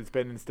do it because it's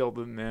been instilled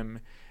in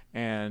them,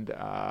 and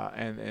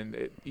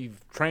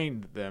you've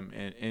trained them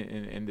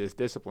in this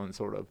discipline,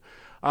 sort of.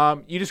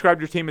 You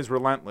described your team as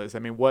relentless. I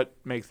mean, what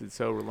makes it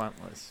so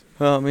relentless?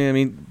 Well,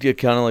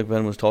 kind of like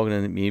Ben was talking,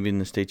 and maybe in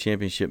the state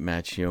championship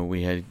match,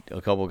 we had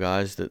a couple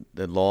guys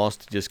that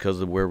lost just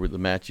because of where the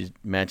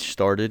match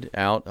started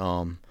out.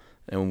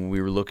 And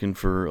we were looking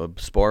for a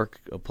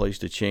spark, a place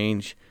to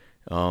change,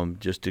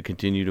 just to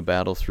continue to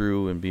battle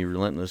through and be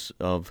relentless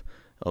of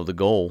the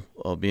goal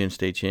of being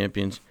state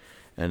champions.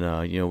 And,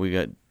 we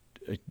got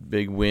a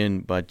big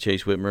win by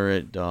Chase Whitmer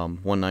at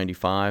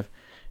 195.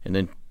 And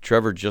then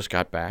Trevor just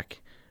got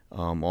back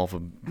off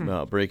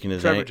of breaking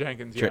his ankle.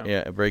 Trevor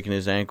Jenkins, breaking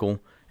his ankle,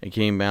 and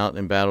came out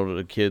and battled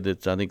a kid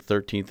that's, I think,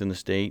 13th in the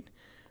state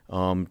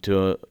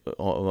to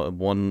a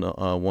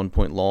 1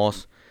 point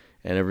loss.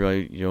 And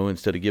everybody,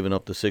 instead of giving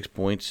up the 6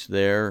 points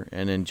there,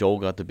 and then Joel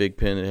got the big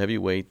pin at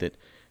heavyweight that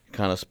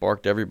kind of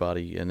sparked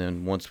everybody. And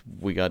then once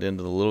we got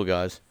into the little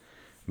guys,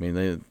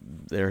 they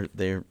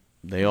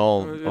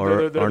all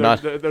are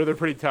not. They're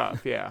pretty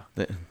tough, yeah.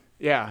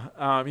 Yeah,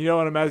 you don't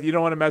want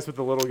to mess with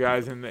the little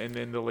guys in the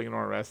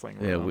Linganore wrestling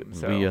room.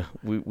 Yeah,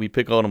 we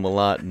pick on them a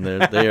lot, and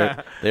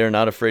they are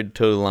not afraid to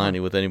toe the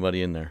line with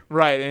anybody in there.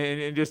 Right,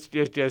 and just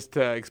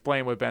to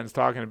explain what Ben's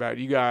talking about,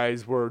 you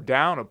guys were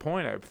down a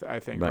point, I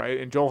think, right?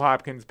 And Joel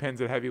Hopkins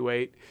pins at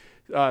heavyweight,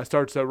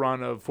 starts a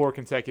run of 4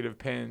 consecutive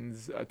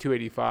pins,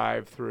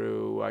 285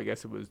 through, I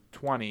guess it was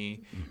 20,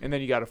 and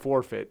then you got a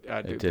forfeit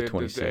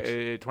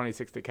to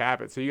 26 to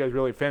cap it. So you guys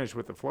really finished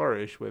with the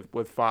flourish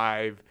with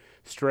 5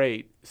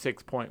 straight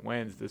 6-point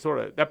wins. That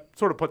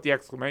sort of put the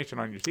exclamation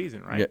on your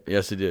season, right? Yeah,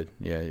 yes, it did.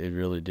 Yeah, it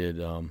really did.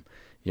 And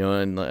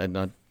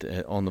not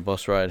on the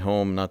bus ride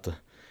home, not to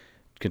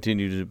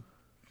continue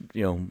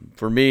to,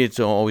 for me, it's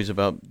always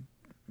about,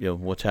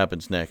 what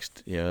happens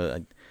next.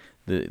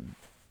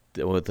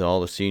 With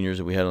all the seniors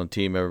that we had on the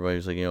team, everybody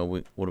was like,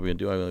 what are we gonna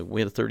do? We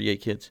had 38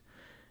 kids.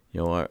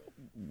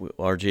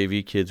 our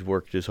JV kids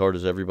worked as hard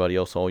as everybody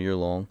else all year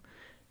long.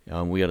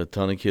 We had a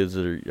ton of kids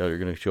that are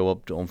going to show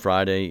up on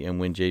Friday and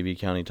win JV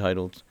county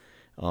titles,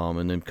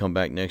 and then come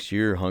back next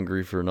year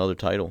hungry for another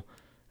title.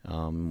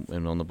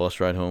 And on the bus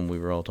ride home, we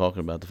were all talking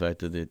about the fact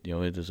that it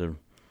is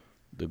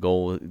the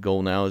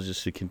goal now is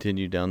just to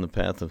continue down the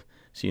path of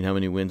seeing how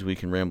many wins we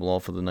can ramble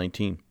off of the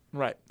 19.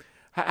 Right.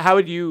 How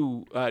would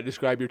you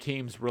describe your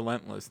team's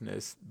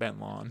relentlessness, Ben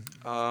Lawn?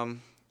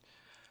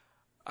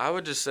 I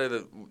would just say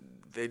that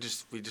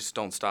we just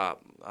don't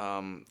stop.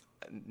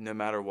 No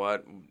matter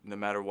what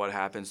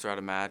happens throughout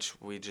a match,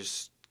 we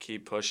just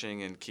keep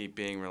pushing and keep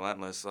being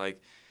relentless.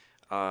 Like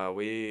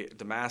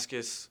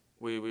Damascus,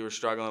 we were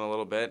struggling a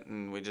little bit,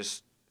 and we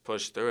just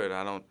pushed through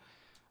it.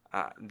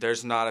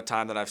 There's not a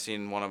time that I've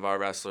seen one of our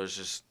wrestlers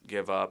just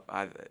give up.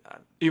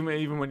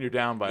 Even when you're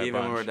down by a bunch.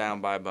 Even when we're down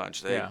by a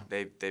bunch, Yeah.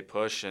 they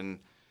push, and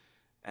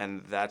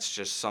that's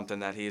just something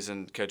that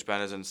Coach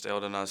Ben has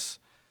instilled in us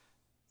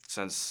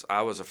since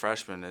I was a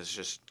freshman, is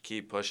just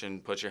keep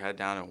pushing, put your head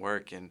down and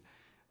work, and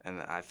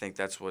I think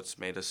that's what's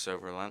made us so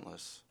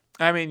relentless.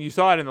 I mean, you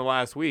saw it in the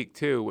last week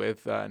too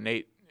with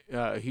Nate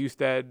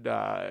Husted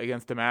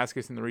against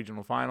Damascus in the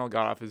regional final.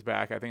 Got off his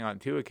back, I think, on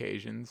 2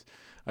 occasions.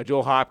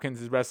 Joel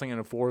Hopkins is wrestling in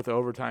a 4th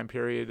overtime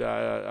period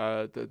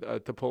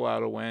to pull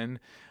out a win.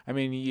 I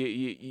mean,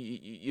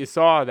 you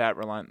saw that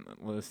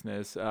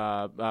relentlessness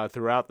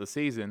throughout the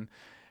season.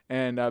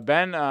 And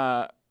Ben,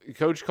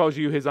 Coach calls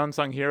you his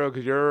unsung hero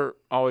because you're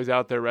always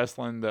out there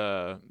wrestling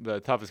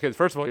the toughest kids.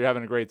 First of all, you're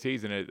having a great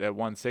season at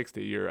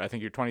 160. I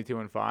think you're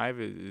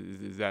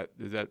 22-5. Is that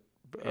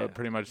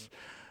pretty much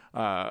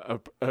a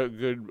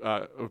good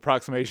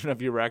approximation of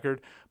your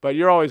record? But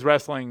you're always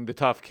wrestling the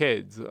tough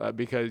kids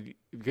because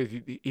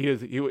he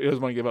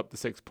doesn't want to give up the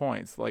 6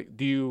 points. Like,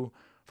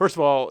 first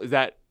of all, is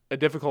that a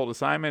difficult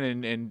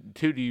assignment, and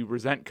 2, do you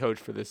resent Coach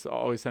for this,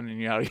 always sending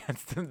you out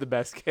against the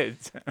best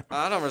kids?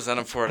 I don't resent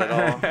him for it at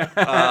all.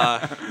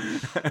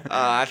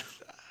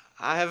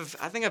 I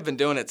think I've been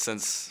doing it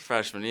since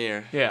freshman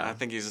year. Yeah. I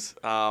think he's.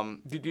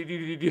 Do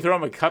you throw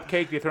him a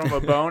cupcake? Do you throw him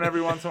a bone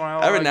every once in a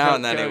while? Every now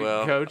and then he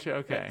will. Coach,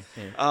 okay.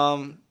 It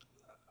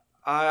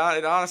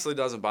honestly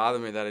doesn't bother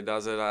me that he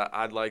does it.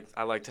 I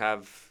like to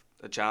have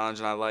a challenge,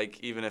 and I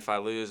like, even if I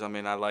lose, I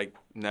like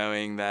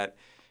knowing that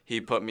he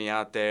put me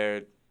out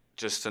there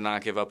just to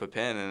not give up a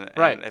pin, and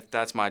if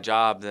that's my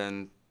job,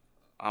 then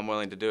I'm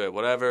willing to do it.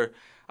 Whatever.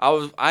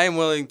 I am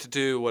willing to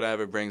do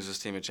whatever brings this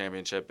team a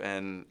championship,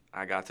 and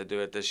I got to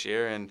do it this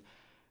year, and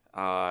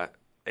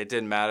it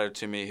didn't matter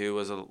to me who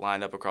was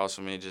lined up across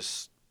from me.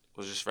 Was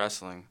just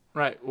wrestling.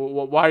 Right.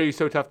 Well, why are you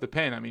so tough to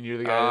pin? I mean, you're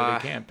the guy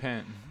that can't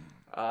pin.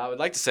 I would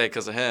like to say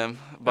because of him,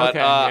 but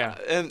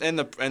in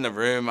the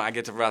room, I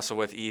get to wrestle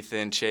with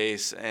Ethan,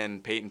 Chase,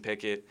 and Peyton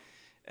Pickett,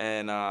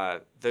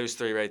 and those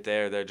 3 right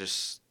there, they're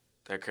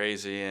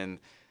crazy, and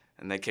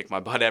they kick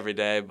my butt every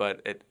day.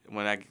 But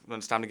when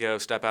it's time to go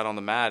step out on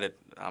the mat,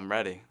 I'm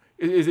ready.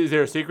 Is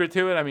there a secret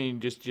to it? I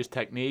mean, just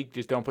technique.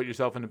 Just don't put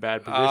yourself in a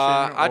bad position.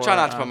 I try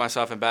not to put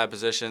myself in bad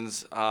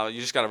positions. You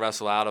just got to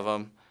wrestle out of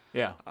them.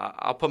 Yeah.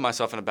 I'll put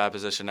myself in a bad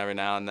position every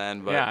now and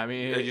then, but I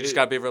mean, you just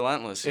got to be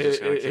relentless. You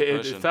just got to keep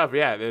pushing. It's tough.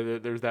 Yeah,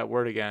 there's that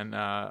word again,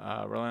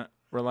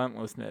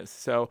 relentlessness.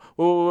 So,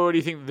 what do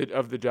you think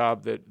of the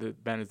job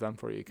that Ben has done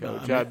for you,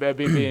 Coach?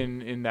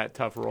 Being in that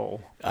tough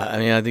role. I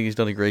mean, I think he's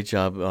done a great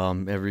job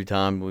every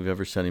time we've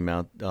ever sent him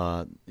out.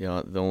 The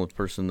only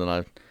person that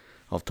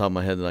off the top of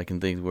my head that I can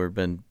think where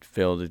Ben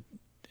failed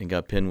and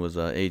got pinned was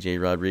AJ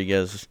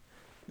Rodriguez,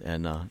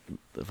 and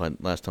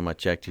last time I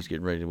checked, he's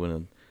getting ready to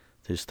win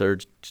his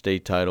 3rd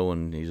state title,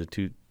 and he's a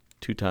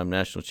two-time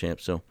national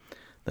champ. So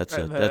that's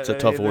a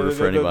tough order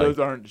for anybody.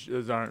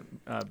 Those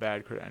aren't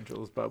bad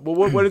credentials. But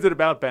what is it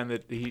about Ben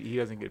that he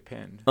doesn't get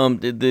pinned?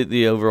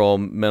 The overall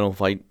mental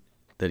fight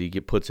that he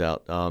puts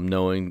out,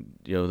 knowing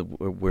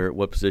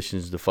what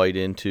positions to fight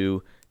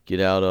into,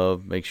 get out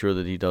of, make sure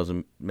that he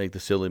doesn't make the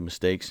silly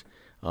mistakes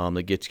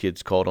that gets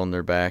kids caught on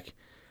their back.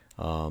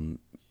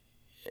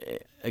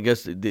 I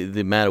guess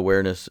the mat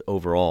awareness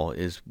overall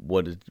is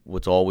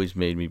what's always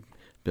made me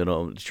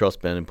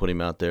trust Ben and put him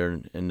out there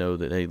and know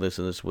that, hey,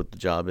 listen, this is what the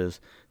job is.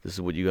 This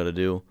is what you got to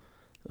do.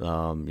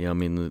 I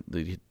mean,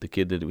 the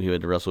kid that he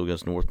had to wrestle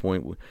against North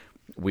Point,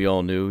 we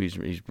all knew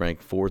he's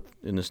ranked 4th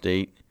in the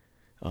state.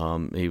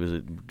 He was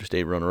a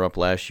state runner-up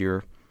last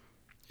year,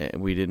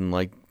 and we didn't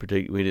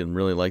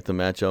really like the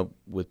matchup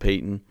with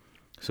Peyton.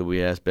 So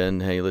we asked Ben,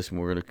 hey, listen,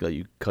 we're going to let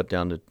you cut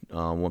down to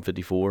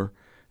 154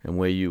 and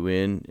weigh you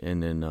in,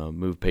 and then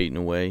move Peyton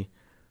away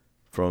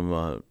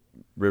from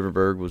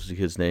Riverberg was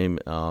his name,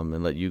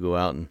 and let you go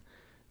out and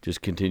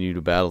just continue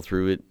to battle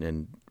through it,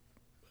 and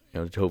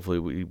hopefully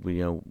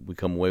we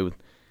come away with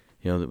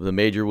the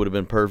major would have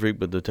been perfect,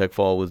 but the tech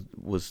fall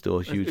was still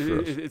huge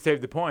for us. It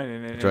saved the point,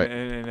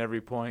 and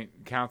every point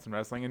counts in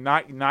wrestling, and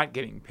not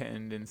getting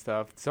pinned and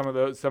stuff. Some of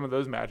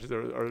those matches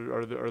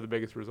are the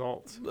biggest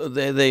results.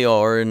 They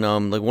are,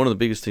 and like one of the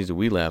biggest things that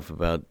we laugh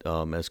about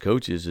as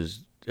coaches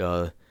is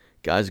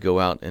guys go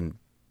out and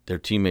their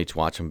teammates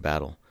watch them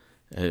battle.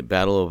 And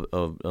battle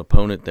of an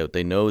opponent that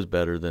they know is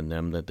better than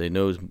them, that they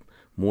know is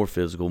more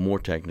physical, more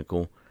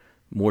technical,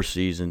 more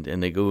seasoned,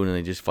 and they go in and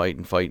they just fight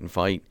and fight and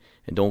fight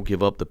and don't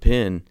give up the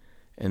pin.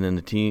 And then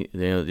the team,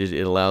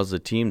 it allows the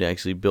team to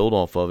actually build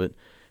off of it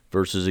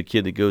versus a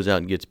kid that goes out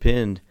and gets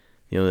pinned.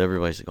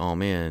 Everybody's like, oh,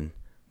 man,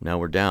 now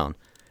we're down.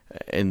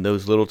 And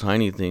those little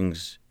tiny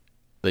things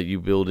that you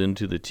build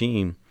into the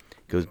team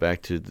goes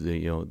back to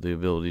the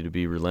ability to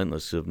be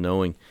relentless, of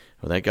knowing,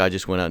 that guy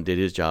just went out and did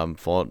his job and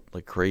fought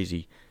like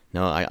crazy.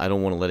 No, I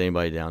don't want to let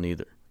anybody down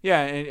either.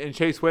 Yeah, and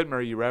Chase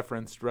Whitmer, you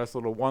referenced,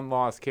 wrestled a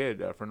one-loss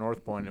kid for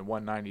North Point at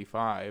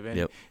 195.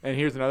 And and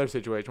here's another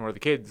situation where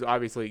the kid's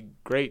obviously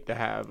great to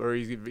have, or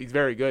he's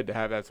very good to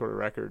have that sort of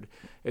record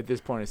at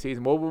this point of the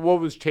season. What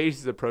was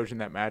Chase's approach in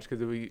that match?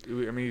 Because,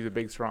 he's a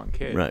big, strong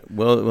kid. Right.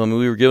 Well,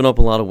 we were giving up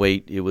a lot of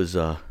weight. It was,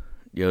 to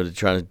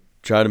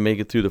try to make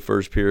it through the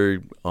first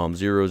period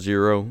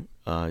 0-0,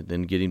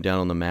 then get him down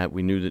on the mat.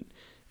 We knew that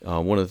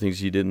one of the things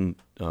he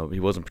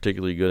wasn't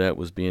particularly good at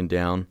was being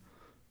down.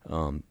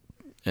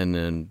 And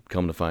then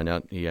come to find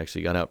out, he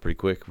actually got out pretty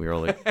quick. We were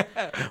all like,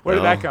 "Where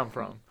did that come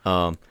from?"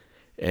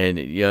 And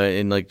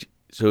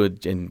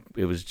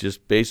it was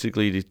just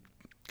basically to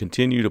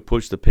continue to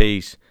push the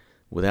pace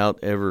without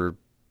ever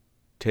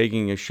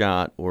taking a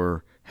shot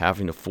or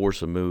having to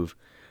force a move,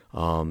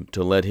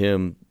 to let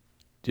him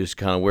just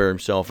kind of wear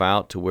himself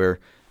out to where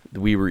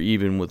we were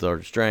even with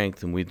our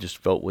strength, and we just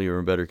felt we were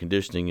in better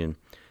conditioning. And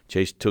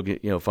Chase took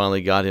it,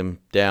 finally got him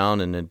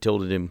down and then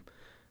tilted him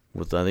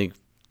with, I think,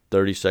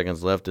 30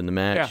 seconds left in the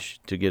match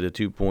to get the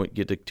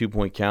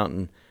 2-point count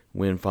and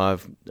win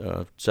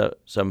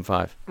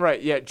 7-5. Right.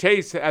 Yeah.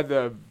 Chase had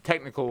the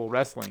technical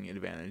wrestling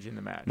advantage in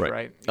the match.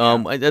 Right.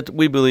 Yeah.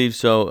 We believe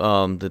so.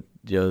 That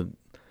the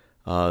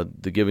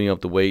giving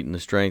up the weight and the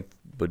strength,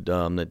 but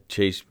that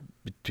Chase,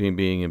 between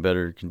being in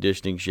better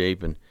conditioning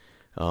shape and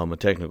a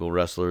technical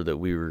wrestler, that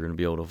we were going to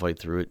be able to fight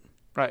through it.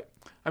 Right.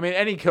 I mean,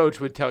 any coach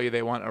would tell you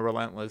they want a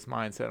relentless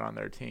mindset on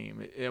their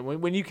team.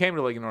 When you came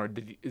to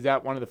Linganore, is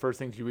that one of the first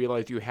things you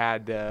realized you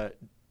had to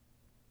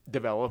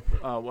develop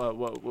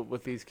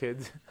with these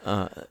kids?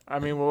 I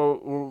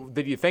mean,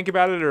 did you think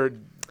about it, or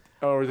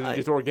did it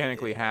just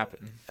organically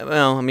happen?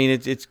 Well, I mean,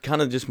 it's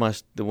kind of just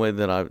the way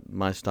that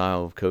my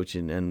style of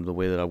coaching and the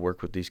way that I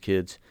work with these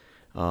kids.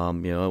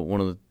 One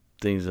of the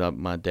things that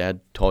my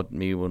dad taught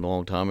me a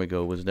long time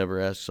ago was never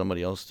ask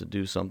somebody else to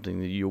do something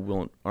that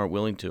you aren't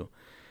willing to.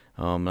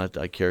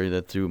 I carry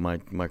that through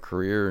my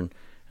career, and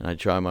I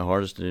try my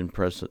hardest to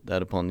impress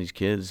that upon these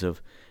kids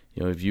of,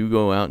 if you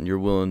go out and you're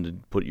willing to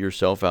put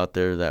yourself out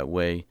there that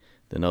way,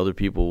 then other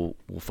people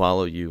will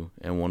follow you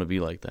and want to be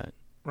like that.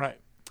 Right.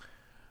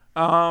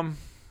 I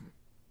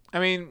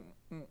mean,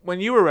 when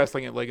you were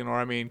wrestling at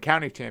Linganore,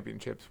 county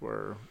championships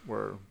were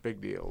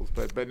big deals,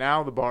 but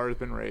now the bar has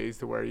been raised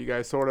to where you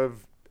guys sort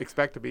of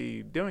expect to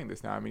be doing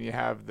this now. I mean, you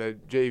have the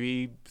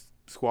JV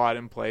squad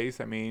in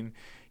place. I mean,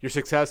 you're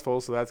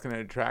successful, so that's going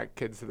to attract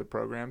kids to the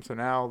program. So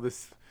now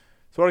this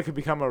sort of could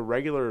become a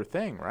regular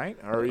thing, right?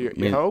 Or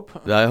you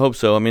hope? I hope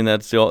so. I mean,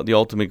 that's the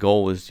ultimate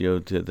goal is, you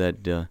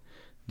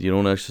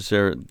don't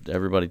necessarily,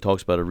 everybody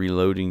talks about a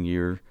reloading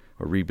year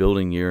or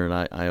rebuilding year,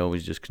 and I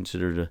always just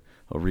consider it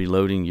a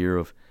reloading year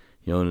of,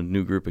 a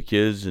new group of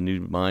kids, a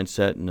new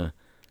mindset, and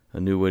a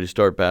new way to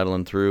start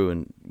battling through.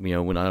 And,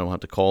 when I don't have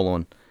to call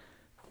on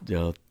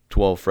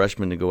 12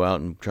 freshmen to go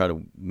out and try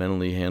to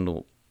mentally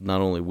handle not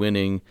only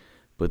winning,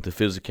 but the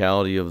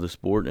physicality of the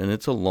sport. And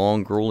it's a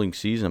long, grueling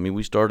season. I mean,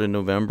 we start in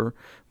November,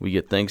 we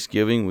get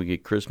Thanksgiving, we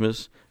get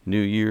Christmas,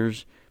 New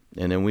Year's,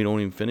 and then we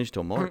don't even finish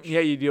till March. Yeah,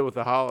 you deal with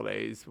the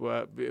holidays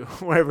where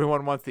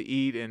everyone wants to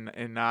eat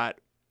and not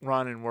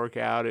run and work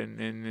out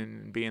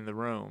and be in the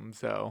room.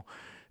 So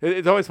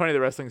it's always funny the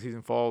wrestling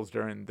season falls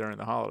during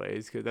the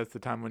holidays, because that's the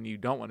time when you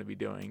don't want to be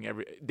doing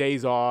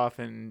days off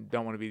and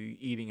don't want to be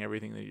eating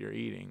everything that you're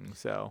eating.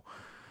 So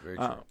Very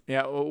true.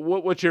 Yeah.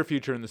 What's your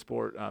future in the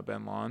sport,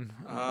 Ben Lon?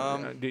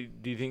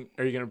 Do you think,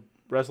 are you going to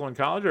wrestle in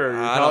college, or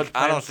I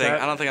don't think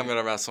I'm going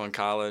to wrestle in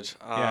college.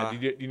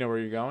 Do you know where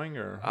you're going,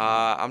 or?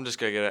 I'm just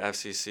going to get an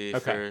FCC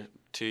for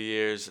 2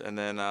 years, and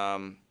then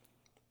want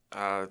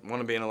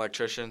to be an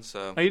electrician.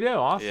 So. Oh, you do?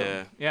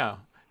 Awesome. Yeah.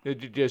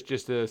 Did you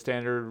just a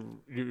standard?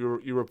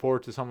 You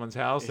report to someone's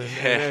house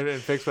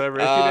and fix whatever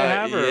issue they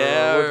have,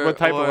 or what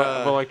type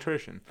of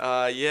electrician?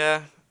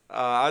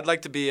 I'd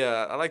like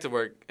to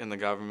work in the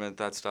government,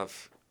 that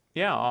stuff.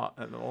 Yeah,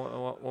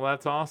 well,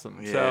 that's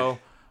awesome. Yeah. So,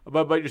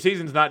 but your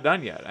season's not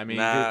done yet. I mean,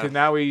 because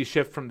now we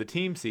shift from the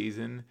team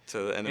season to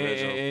the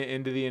individual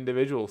into the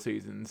individual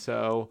season.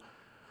 So,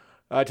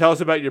 tell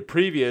us about your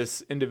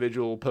previous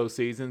individual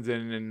postseasons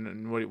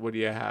and what do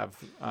you have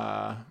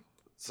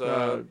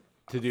to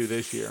do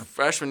this year?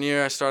 Freshman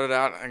year, I started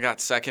out. I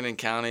got second in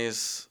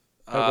counties.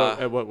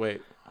 At what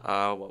weight?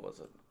 What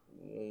was it?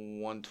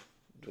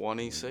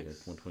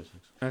 126.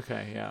 126.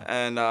 Okay, yeah.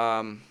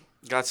 And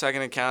got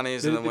second in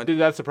counties. Did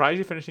that surprise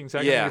you, finishing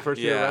second in your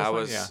first year of wrestling? I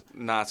was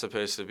not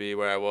supposed to be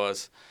where I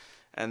was.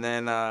 And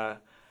then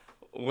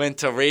went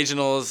to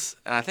regionals,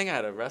 and I think I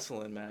had a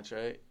wrestling match,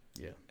 right?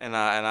 Yeah. And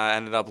I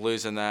ended up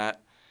losing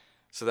that.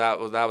 So that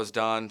was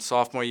done.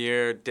 Sophomore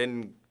year,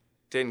 didn't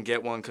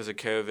get one because of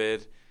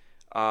COVID.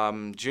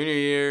 Junior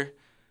year,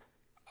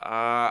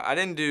 I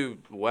didn't do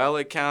well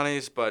at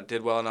counties, but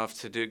did well enough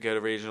to go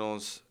to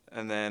regionals.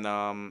 And then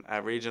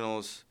at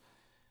regionals,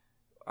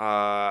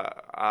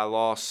 I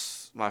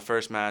lost my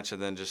first match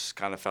and then just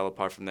kind of fell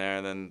apart from there.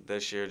 And then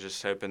this year,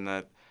 just hoping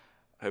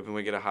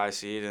we get a high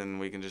seed and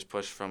we can just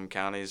push from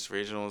counties,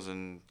 regionals,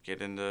 and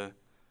get into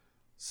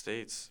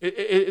states.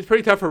 It's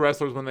pretty tough for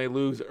wrestlers when they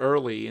lose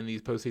early in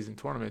these postseason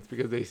tournaments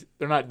because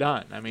they're not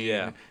done. I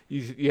mean,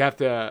 you have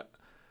to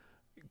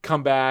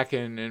come back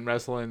and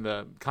wrestle in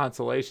the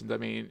consolations. I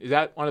mean, is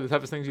that one of the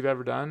toughest things you've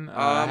ever done?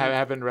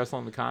 Having to wrestle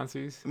in the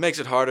consies? It makes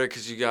it harder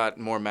because you got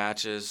more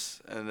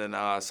matches, and then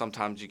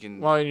sometimes you can.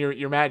 Well, and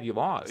you're mad you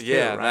lost.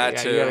 Yeah, too, right?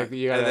 that too.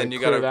 You gotta and then you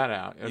clear gotta that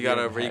out. You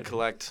gotta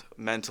recollect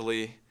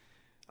mentally.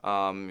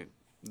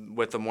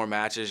 With the more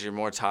matches, you're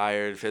more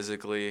tired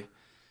physically.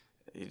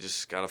 You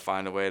just gotta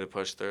find a way to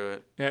push through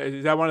it. Yeah,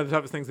 is that one of the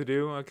toughest things to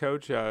do,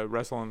 Coach?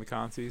 Wrestle in the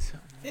consies?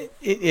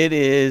 It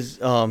is.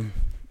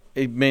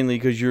 Mainly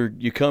because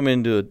you come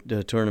into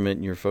a tournament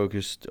and you're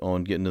focused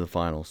on getting to the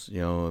finals,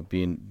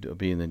 being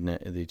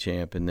the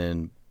champ, and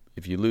then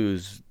if you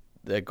lose,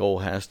 that goal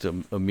has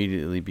to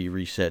immediately be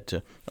reset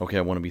to okay,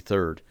 I want to be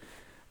third,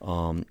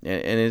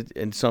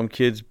 and some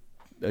kids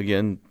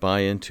again buy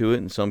into it,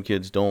 and some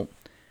kids don't.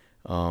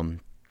 I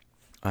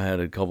had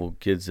a couple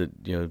kids that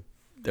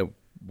that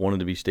wanted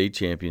to be state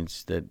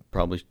champions that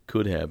probably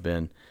could have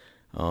been,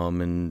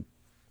 and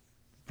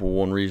for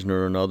one reason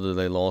or another,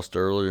 they lost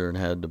earlier and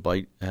had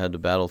to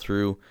battle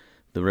through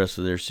the rest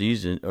of their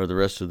season or the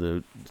rest of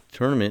the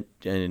tournament,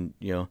 and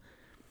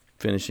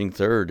finishing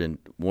third. And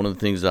one of the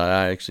things that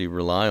I actually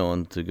rely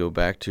on to go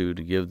back to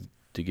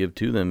give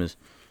to them is,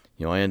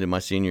 I ended my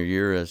senior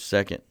year as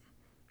second.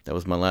 That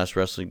was my last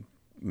wrestling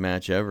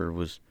match ever.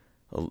 Was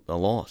a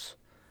loss.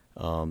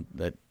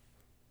 That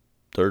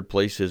third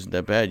place isn't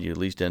that bad. You at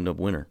least end up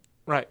winner.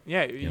 Right.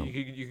 Yeah.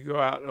 You could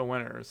go out a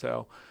winner.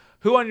 So.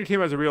 Who on your team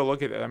has a real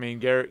look at it? I mean,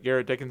 Garrett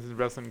Dickinson's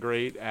wrestling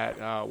great at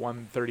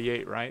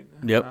 138, right?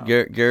 Yep,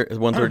 Garrett is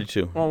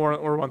 132. Or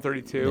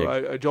 132.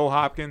 Yeah. Joel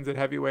Hopkins at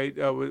heavyweight,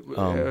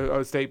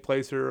 a state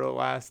placer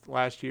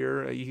last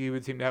year. He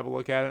would seem to have a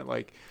look at it.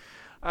 Like,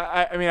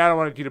 I mean, I don't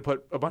want you to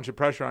put a bunch of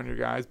pressure on your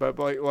guys, but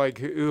like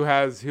who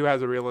has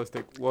a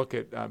realistic look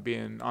at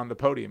being on the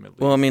podium at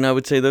least? Well, I mean, I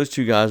would say those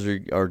two guys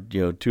are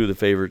two of the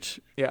favorites.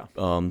 Yeah.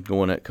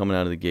 Coming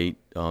out of the gate,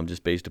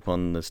 just based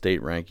upon the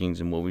state rankings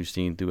and what we've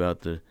seen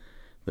throughout the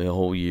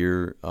whole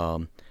year. I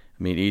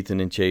mean, Ethan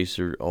and Chase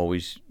are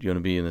always going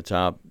to be in the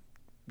top,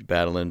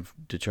 battling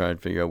to try and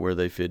figure out where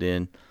they fit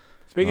in.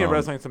 Speaking of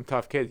wrestling some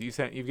tough kids,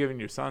 you've given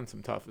your son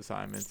some tough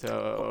assignments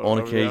on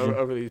occasion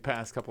over these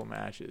past couple of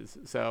matches.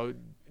 So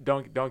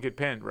don't get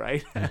pinned,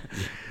 right?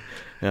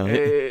 Yeah.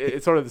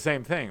 It's sort of the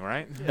same thing,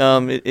 right?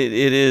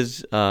 It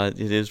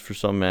is for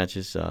some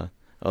matches.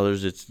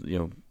 Others,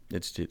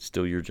 it's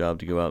still your job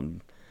to go out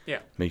and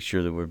make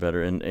sure that we're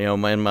better. And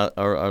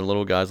our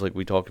little guys, like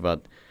we talked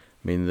about.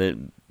 I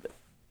mean,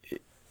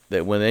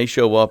 that when they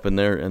show up and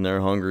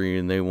they're hungry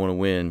and they want to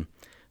win,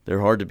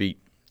 they're hard to beat,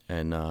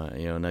 and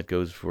and that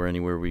goes for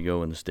anywhere we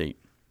go in the state.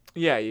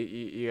 Yeah,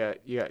 you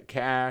got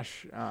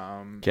Cash,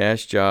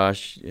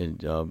 Josh, and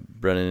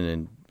Brennan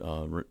and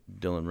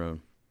Dylan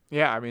Roan.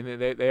 Yeah, I mean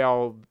they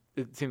all.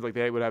 It seems like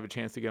they would have a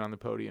chance to get on the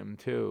podium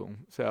too.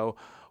 So,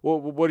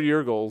 what are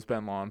your goals,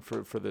 Ben Lawn,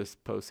 for this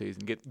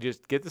postseason?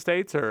 Get the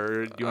states,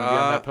 or do you want to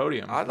get on that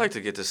podium? I'd like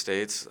to get to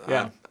states.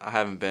 Yeah. I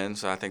haven't been,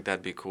 so I think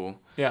that'd be cool.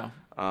 Yeah.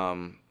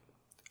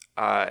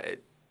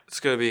 It's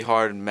going to be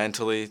hard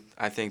mentally,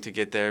 I think, to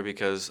get there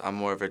because I'm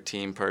more of a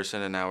team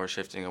person, and now we're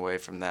shifting away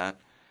from that.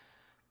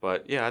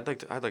 But yeah, I'd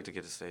like to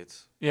get to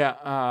states. Yeah.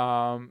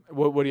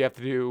 What do you have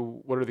to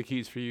do? What are the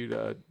keys for you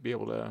to be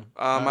able to?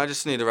 I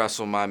just need to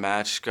wrestle my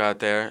match, go out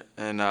there,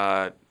 and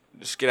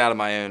just get out of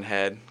my own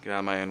head, get out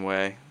of my own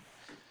way.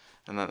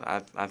 And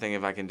I think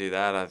if I can do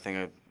that, I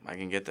think I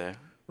can get there.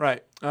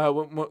 Right.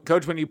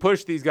 Coach, when you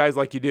push these guys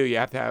like you do, you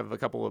have to have a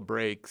couple of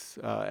breaks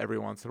every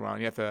once in a while.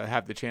 You have to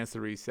have the chance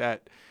to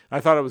reset. I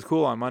thought it was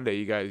cool on Monday.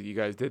 You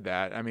guys did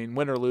that. I mean,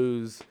 win or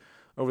lose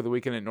over the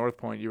weekend at North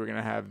Point, you were going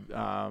to have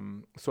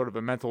sort of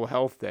a mental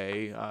health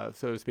day,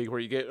 so to speak, where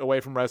you get away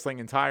from wrestling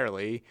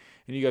entirely,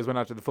 and you guys went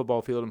out to the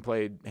football field and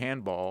played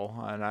handball,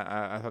 and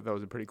I thought that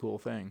was a pretty cool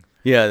thing.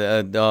 Yeah,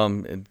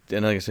 and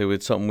like I said,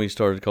 it's something we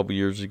started a couple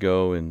years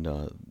ago, and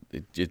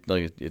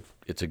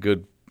it's a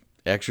good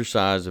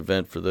exercise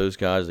event for those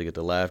guys. They get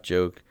to laugh,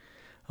 joke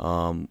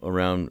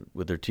around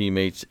with their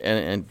teammates,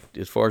 and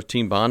as far as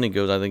team bonding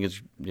goes, I think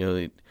it's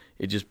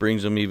it just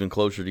brings them even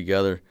closer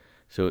together.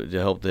 So to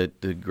help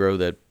to grow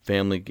that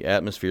family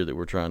atmosphere that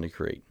we're trying to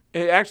create.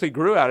 It actually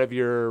grew out of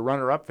your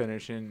runner-up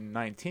finish in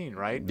 19,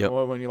 right? Yep.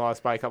 When you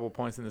lost by a couple of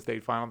points in the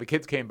state final. The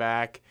kids came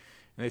back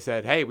and they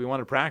said, hey, we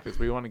want to practice.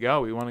 We want to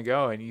go.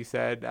 And you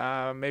said,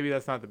 maybe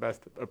that's not the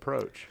best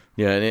approach.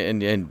 Yeah,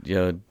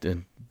 and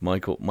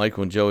Michael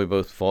and Joey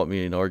both fought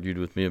me and argued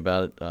with me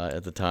about it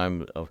at the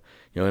time of,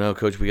 no,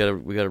 Coach, we got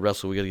to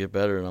wrestle. We got to get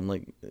better. And I'm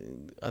like,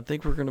 I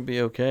think we're going to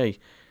be okay.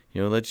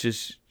 Let's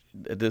just –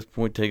 at this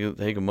point, take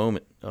a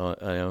moment,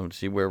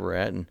 see where we're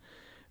at, and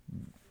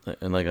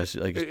And like Is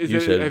you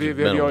it, said, have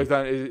you always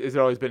done? Is it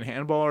always been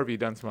handball, or have you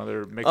done some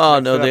other mixed no,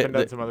 it up and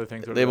done some other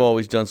things? They've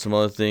always done some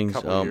other things.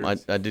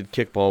 Years? I did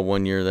kickball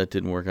one year. That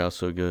didn't work out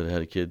so good. I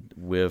had a kid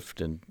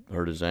whiffed and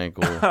hurt his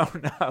ankle. Oh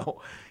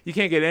no, you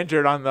can't get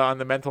injured on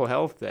the mental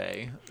health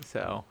day.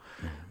 So,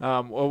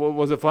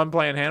 was it fun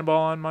playing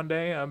handball on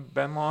Monday,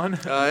 Ben Lawn?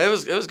 It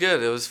was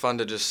good. It was fun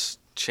to just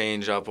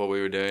change up what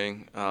we were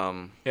doing.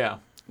 Yeah.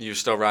 You're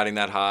still riding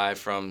that high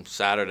from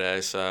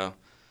Saturday, so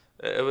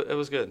it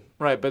was good.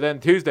 Right, but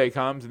then Tuesday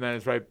comes, and then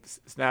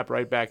snap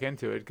right back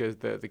into it because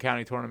the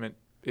county tournament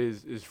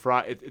is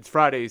Friday. It's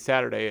Friday,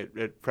 Saturday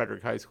at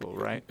Frederick High School,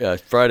 right? Yeah,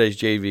 Friday's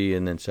JV,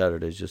 and then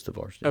Saturday's just the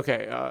varsity.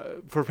 Okay,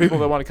 for people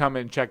that want to come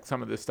and check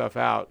some of this stuff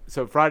out,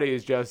 so Friday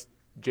is just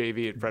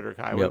JV at Frederick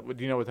High. Yep.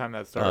 Do you know what time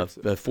that starts?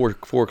 4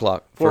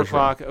 o'clock. 4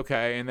 o'clock.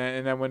 Okay, and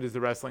then when does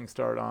the wrestling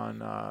start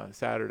on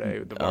Saturday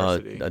with the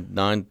varsity?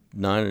 9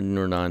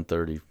 or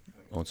 9:30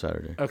 on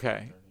Saturday.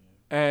 Okay.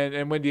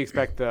 And when do you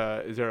expect?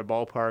 Is there a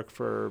ballpark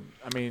for?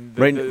 I mean,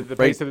 the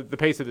pace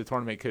of the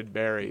tournament could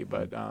vary,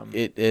 but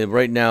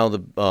right now the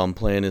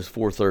plan is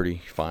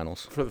 4:30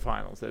 finals. For the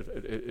finals at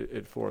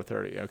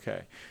 4:30.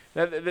 Okay.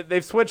 Now,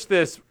 they've switched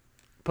this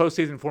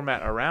postseason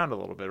format around a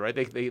little bit, right?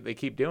 They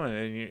keep doing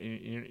it,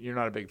 and you're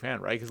not a big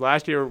fan, right? Because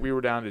last year we were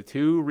down to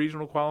 2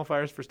 regional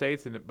qualifiers for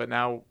states, but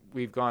now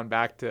we've gone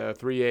back to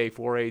 3A,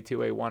 4A,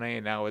 2A, 1A,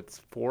 and now it's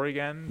 4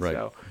 again. Right.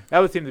 So that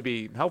would seem to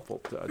be helpful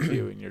to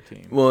you and your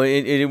team. Well,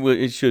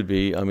 it should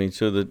be. I mean,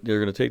 so that they're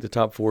going to take the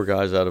top 4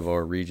 guys out of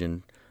our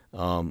region.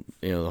 The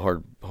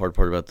hard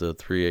part about the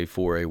 3A,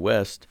 4A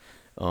West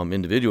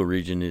individual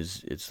region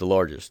is it's the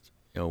largest.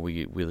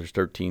 There's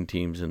 13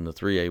 teams in the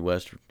 3A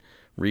West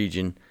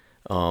region.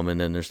 And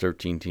then there's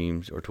 13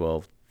 teams or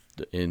 12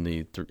 in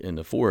the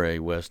 4A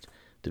West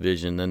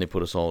division. Then they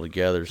put us all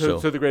together. So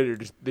the greater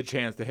the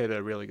chance to hit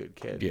a really good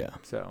kid. Yeah.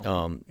 So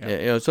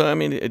So I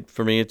mean,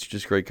 for me, it's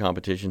just great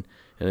competition.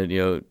 And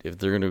if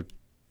they're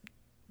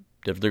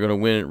gonna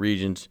win at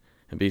regions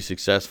and be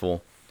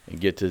successful and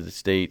get to the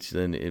states,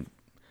 then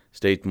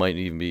states might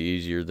even be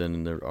easier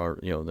than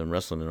than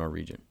wrestling in our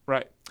region.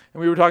 Right.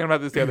 And we were talking about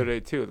this the other day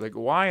too. Like,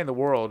 why in the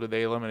world did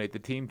they eliminate the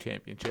team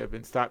championship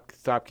and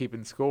stop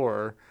keeping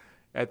score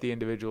at the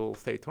individual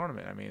state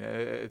tournament? I mean,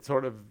 it's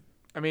sort of.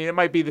 I mean, it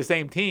might be the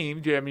same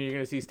team. I mean, you're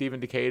going to see Stephen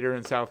Decatur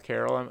and South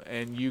Carroll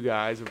and you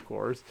guys, of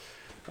course,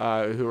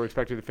 who are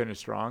expected to finish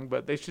strong.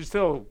 But they should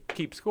still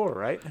keep score,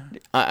 right?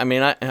 I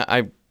mean,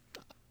 I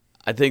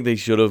think they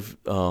should have.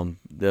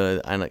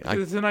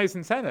 It's a nice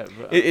incentive.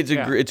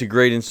 It's a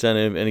great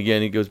incentive, and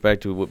again, it goes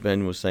back to what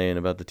Ben was saying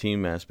about the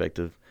team aspect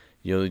of.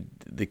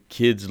 The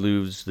kids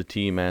lose the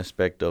team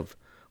aspect of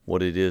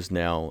what it is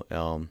now,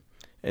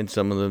 and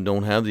some of them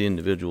don't have the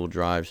individual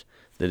drives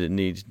that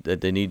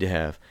they need to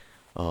have,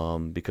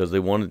 because they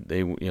want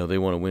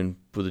to win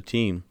for the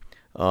team.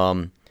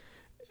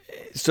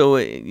 So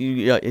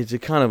it's a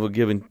kind of a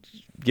give and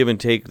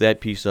take,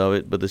 that piece of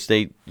it. But the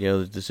state,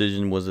 the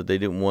decision was that they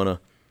didn't want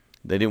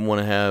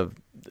to have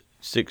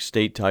 6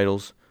 state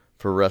titles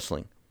for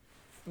wrestling.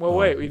 Well,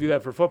 wait, we do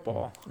that for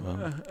football.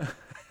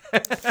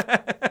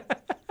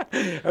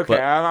 Okay,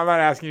 I'm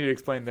not asking you to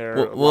explain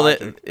their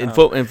logic. In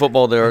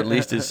football there at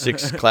least is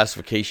 6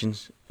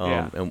 classifications,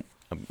 and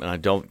I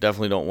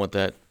definitely don't want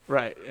that.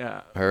 Right.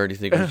 Yeah. I already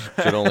think we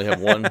should only have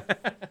 1.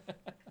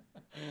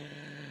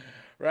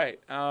 Right.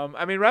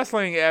 I mean,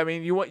 wrestling. I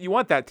mean, you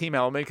want that team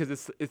element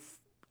because it's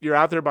you're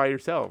out there by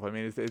yourself. I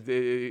mean,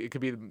 it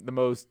could be the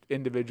most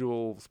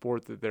individual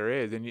sport that there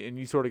is, and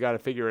you sort of got to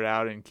figure it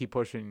out and keep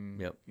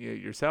pushing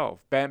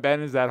yourself. Ben,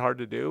 is that hard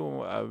to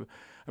do?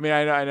 I mean,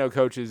 I know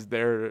coaches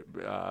they're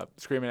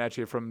screaming at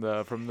you from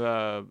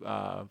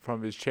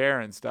his chair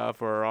and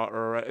stuff,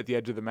 or at the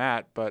edge of the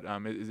mat. But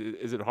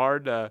is it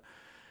hard to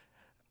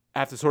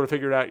have to sort of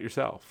figure it out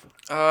yourself?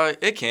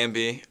 It can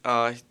be.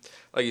 Like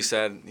you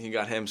said, you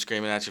got him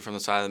screaming at you from the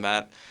side of the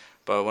mat.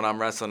 But when I'm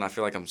wrestling, I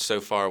feel like I'm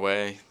so far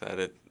away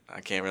that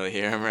I can't really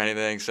hear him or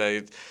anything.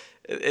 So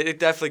it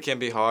definitely can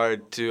be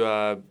hard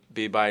to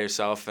be by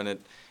yourself, and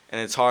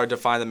it's hard to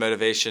find the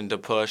motivation to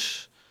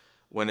push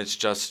when it's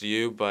just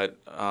you, but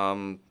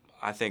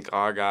I think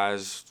our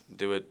guys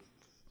do it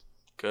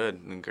good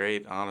and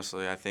great,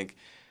 honestly. I think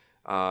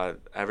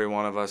every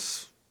one of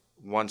us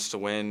wants to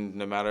win,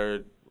 no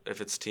matter if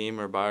it's team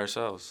or by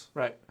ourselves.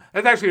 Right.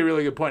 That's actually a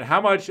really good point.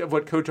 How much of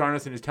what Coach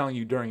Arneson is telling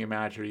you during a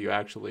match are you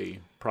actually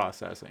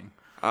processing?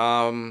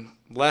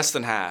 Less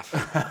than half.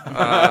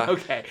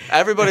 Okay.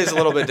 Everybody's a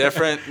little bit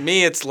different.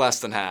 Me, it's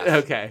less than half.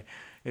 Okay.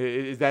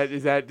 Is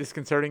that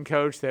disconcerting,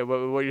 Coach? That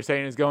what you're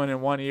saying is going in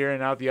one ear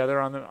and out the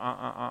other on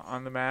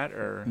the mat,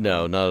 or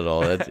no, not at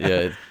all.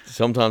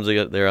 Sometimes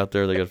they're out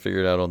there. They got to figure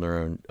it out on their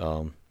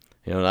own.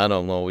 And I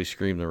don't always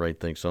scream the right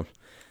thing. So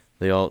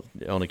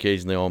on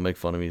occasion they all make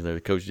fun of me. They're,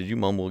 Coach, did you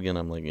mumble again?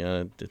 I'm like,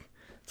 yeah,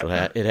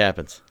 it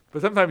happens.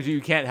 But sometimes you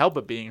can't help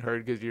but being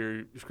heard because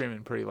you're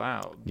screaming pretty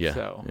loud. Yeah.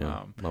 So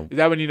is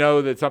that when you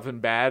know that something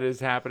bad is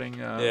happening?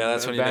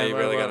 That's when you know you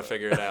really got to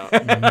figure it out.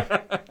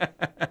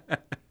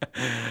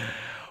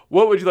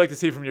 What would you like to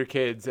see from your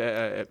kids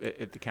at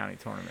the county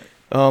tournament?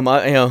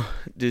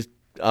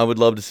 I would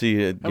love to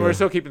see it. And we're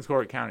still keeping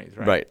score at counties,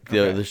 right? Right. Okay.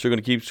 Yeah, they're still going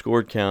to keep score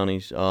at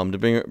counties.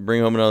 To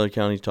bring home another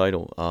county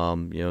title.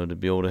 To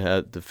be able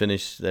to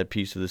finish that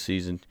piece of the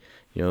season.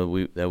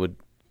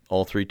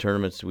 All three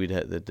tournaments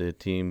that the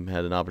team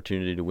had an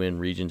opportunity to win,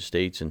 region,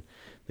 states, and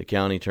the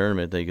county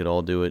tournament. They could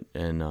all do it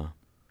and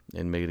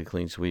make it a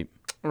clean sweep.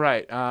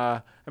 Right.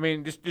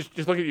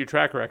 Just look at your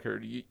track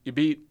record. You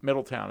beat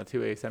Middletown, a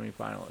 2A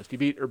semifinalist. You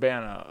beat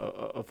Urbana,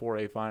 a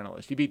 4A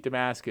finalist. You beat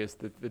Damascus,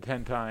 the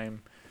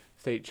 10-time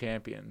state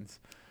champions.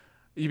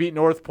 You beat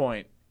North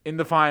Point in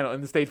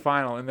the state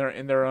final, in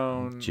their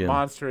own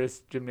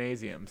monstrous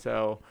gymnasium.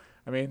 So,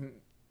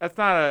 that's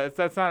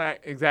not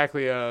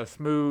exactly a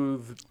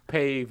smooth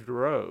paved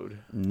road.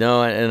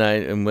 No,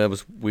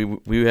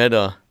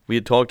 we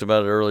had talked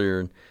about it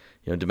earlier,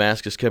 and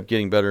Damascus kept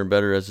getting better and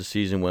better as the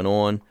season went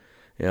on,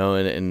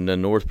 and the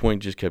North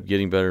Point just kept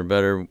getting better and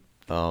better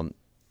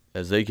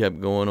as they kept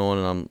going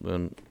on,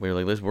 and we were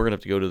like, listen, we're gonna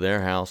have to go to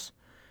their house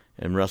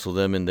and wrestle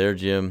them in their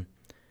gym,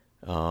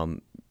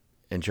 and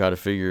try to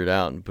figure it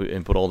out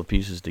and put all the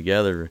pieces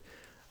together.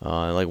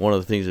 Like one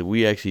of the things that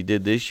we actually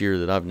did this year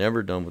that I've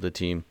never done with a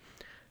team.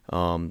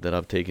 That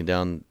I've taken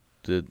down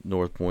to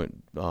North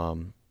Point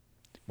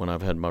when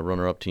I've had my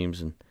runner-up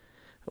teams. And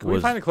can we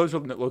find a closer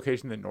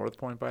location than North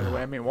Point, by the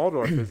way?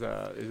 Waldorf is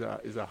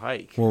a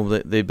hike. Well,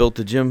 they built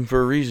the gym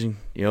for a reason.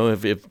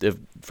 If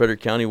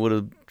Frederick County would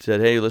have said,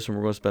 "Hey, listen,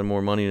 we're going to spend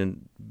more money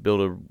and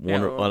build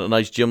a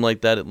nice gym like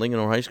that at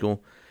Linganore High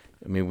School,"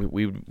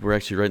 we're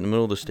actually right in the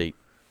middle of the state.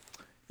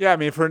 Yeah,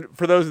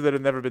 for those that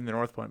have never been to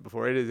North Point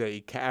before, it is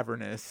a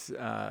cavernous.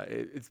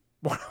 It's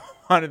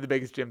one of the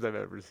biggest gyms I've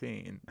ever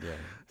seen. Yeah.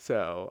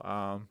 So,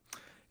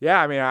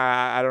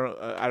 I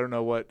don't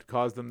know what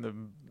caused them to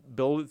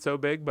build it so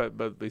big,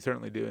 but they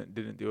certainly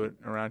didn't do it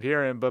around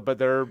here. But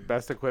they're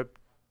best equipped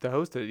to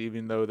host it,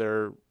 even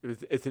though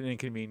it's an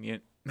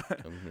inconvenient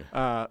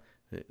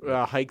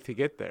hike to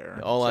get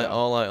there. All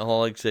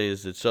I can say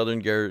is that Southern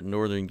Garrett and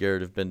Northern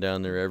Garrett have been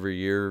down there every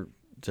year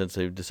since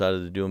they've decided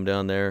to do them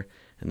down there,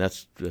 and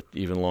that's an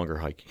even longer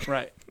hike.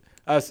 Right.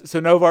 So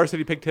no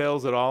varsity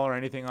pigtails at all or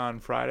anything on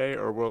Friday,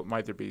 or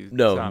might there be?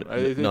 No, some?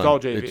 It's all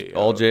JV. It's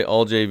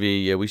all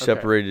JV. Yeah, we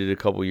separated a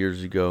couple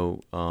years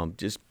ago. And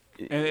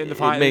the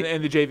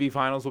JV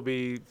finals will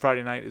be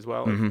Friday night as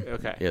well. Mm-hmm.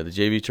 Okay. Yeah, the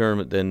JV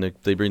tournament. Then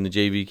they bring the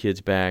JV kids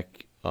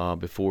back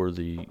before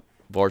the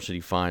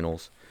varsity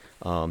finals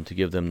to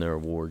give them their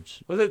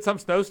awards. Was it some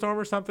snowstorm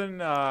or something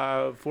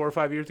 4 or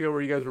 5 years ago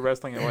where you guys were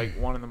wrestling at like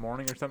 1 a.m.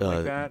 or something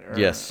like that? Or?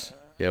 Yes.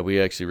 Yeah,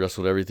 we actually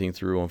wrestled everything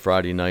through on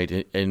Friday night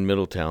in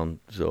Middletown.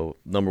 So,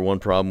 number one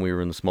problem, we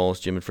were in the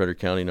smallest gym in Frederick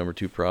County. Number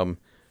two problem,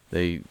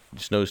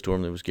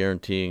 snowstorm that was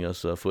guaranteeing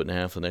us a foot and a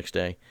half the next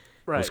day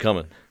was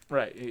coming.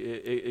 Right,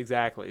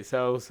 exactly.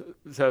 So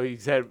you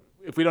said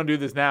if we don't do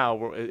this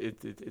now,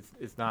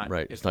 it's not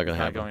right. It's not going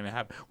to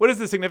happen. What is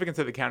the significance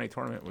of the county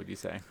tournament? Would you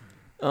say?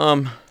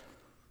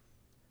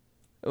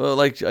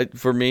 Well,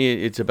 for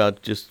me, it's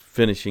about just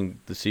finishing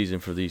the season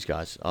for these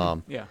guys.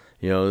 Yeah.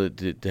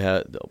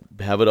 To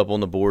have it up on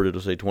the board, it'll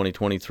say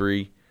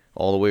 2023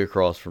 all the way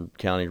across from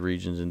county,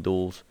 regions, and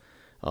duals,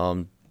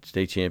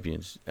 state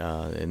champions.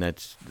 And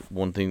that's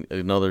one thing.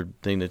 Another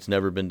thing that's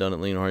never been done at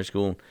Linganore High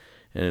School.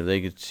 And if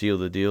they could seal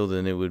the deal,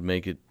 then it would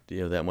make it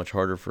that much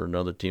harder for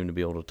another team to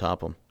be able to top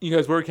them. You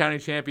guys were county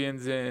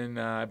champions in,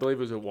 I believe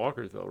it was at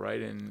Walkersville,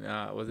 right? In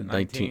was it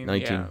 19?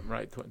 19. Yeah,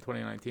 right.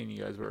 2019,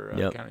 you guys were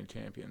county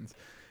champions,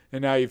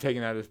 and now you've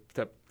taken that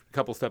a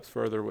couple steps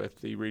further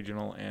with the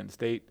regional and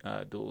state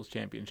duals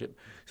championship.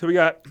 So we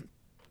got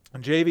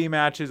JV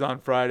matches on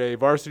Friday.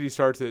 Varsity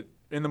starts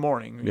in the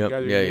morning. You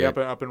guys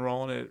are up and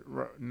rolling at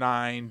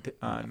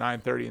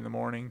 9:30 in the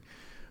morning.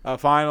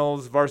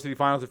 Varsity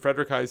finals at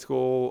Frederick High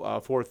School,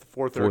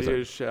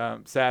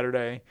 4:30ish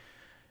Saturday,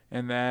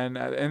 and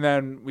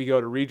then we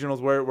go to regionals.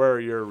 Where are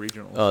your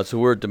regionals? So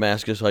we're at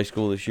Damascus High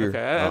School this year.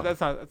 Okay,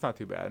 that's not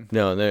too bad.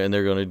 No, and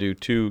they're going to do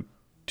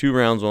two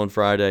rounds on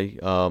Friday,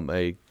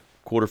 a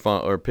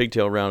quarterfinal or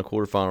pigtail round,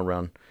 quarterfinal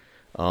round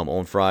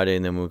on Friday,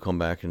 and then we'll come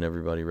back and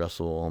everybody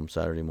wrestle on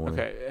Saturday morning.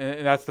 Okay,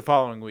 and that's the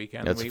following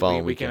weekend. That's the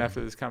following weekend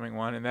after this coming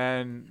one, and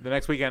then the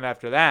next weekend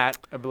after that,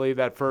 I believe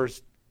that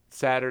first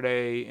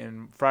Friday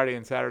and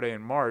Saturday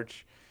in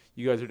March,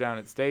 you guys are down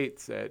at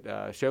States at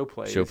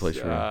Showplace.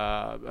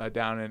 Right.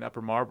 Down in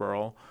Upper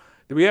Marlboro.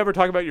 Did we ever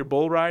talk about your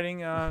bull riding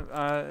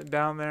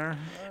down there?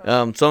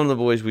 Some of the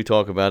boys, we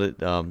talk about it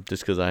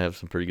just because I have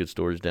some pretty good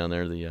stories down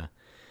there.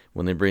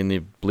 When they bring the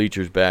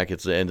bleachers back,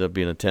 it ends up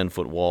being a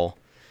 10-foot wall,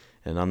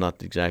 and I'm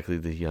not exactly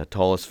the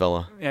tallest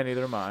fella. Yeah,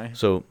 neither am I.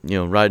 So,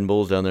 riding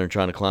bulls down there and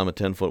trying to climb a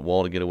 10-foot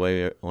wall to get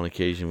away on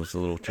occasion was a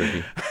little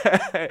tricky.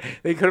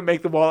 They couldn't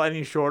make the wall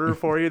any shorter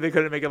for you? They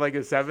couldn't make it like a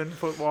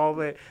 7-foot wall?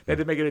 They had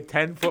to make it a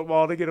 10-foot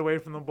wall to get away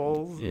from the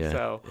bulls? Yeah.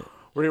 So,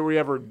 were you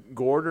ever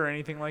gored or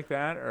anything like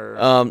that? Or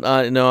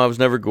no, I was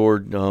never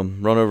gored.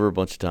 Run over a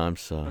bunch of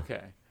times.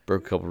 Okay.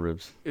 Broke a couple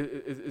ribs.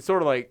 It's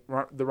sort of like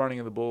the running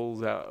of the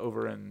bulls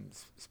over in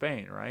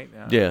Spain, right?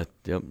 Yeah.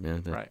 Yep. Yeah.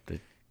 Right.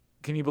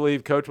 Can you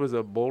believe Coach was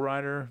a bull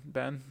rider,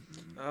 Ben?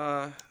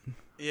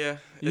 Yeah,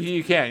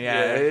 You can,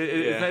 yeah.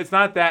 It's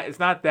not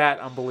that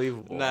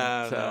unbelievable.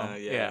 No,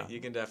 you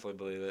can definitely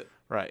believe it.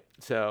 Right.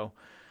 So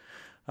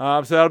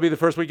that'll be the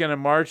first weekend in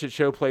March at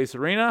Showplace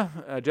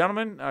Arena.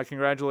 Gentlemen,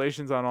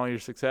 congratulations on all your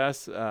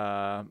success.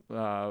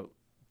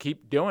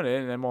 Keep doing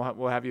it, and then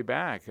we'll have you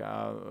back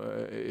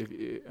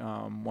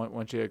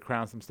once you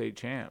crown some state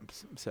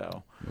champs.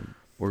 So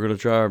we're going to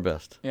try our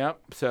best. Yep.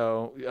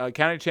 So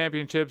county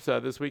championships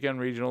this weekend,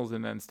 regionals,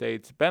 and then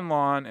states. Ben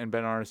Lawn and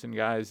Ben Arneson,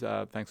 guys,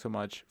 thanks so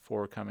much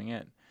for coming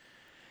in.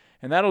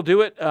 And that'll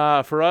do it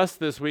for us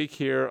this week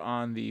here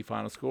on The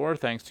Final Score.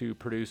 Thanks to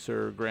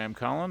producer Graham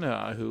Cullen,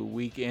 who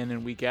week in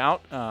and week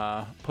out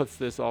puts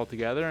this all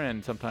together,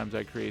 and sometimes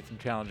I create some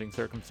challenging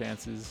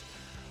circumstances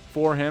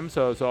for him.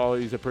 So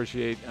always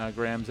appreciate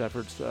Graham's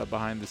efforts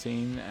behind the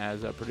scene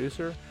as a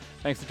producer.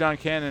 Thanks to John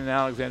Cannon and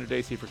Alexander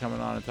Dacey for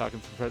coming on and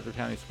talking some Frederick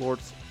County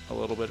sports a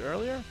little bit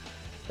earlier.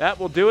 That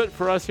will do it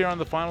for us here on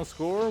The Final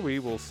Score. We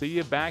will see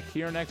you back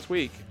here next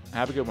week.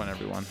 Have a good one,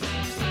 everyone.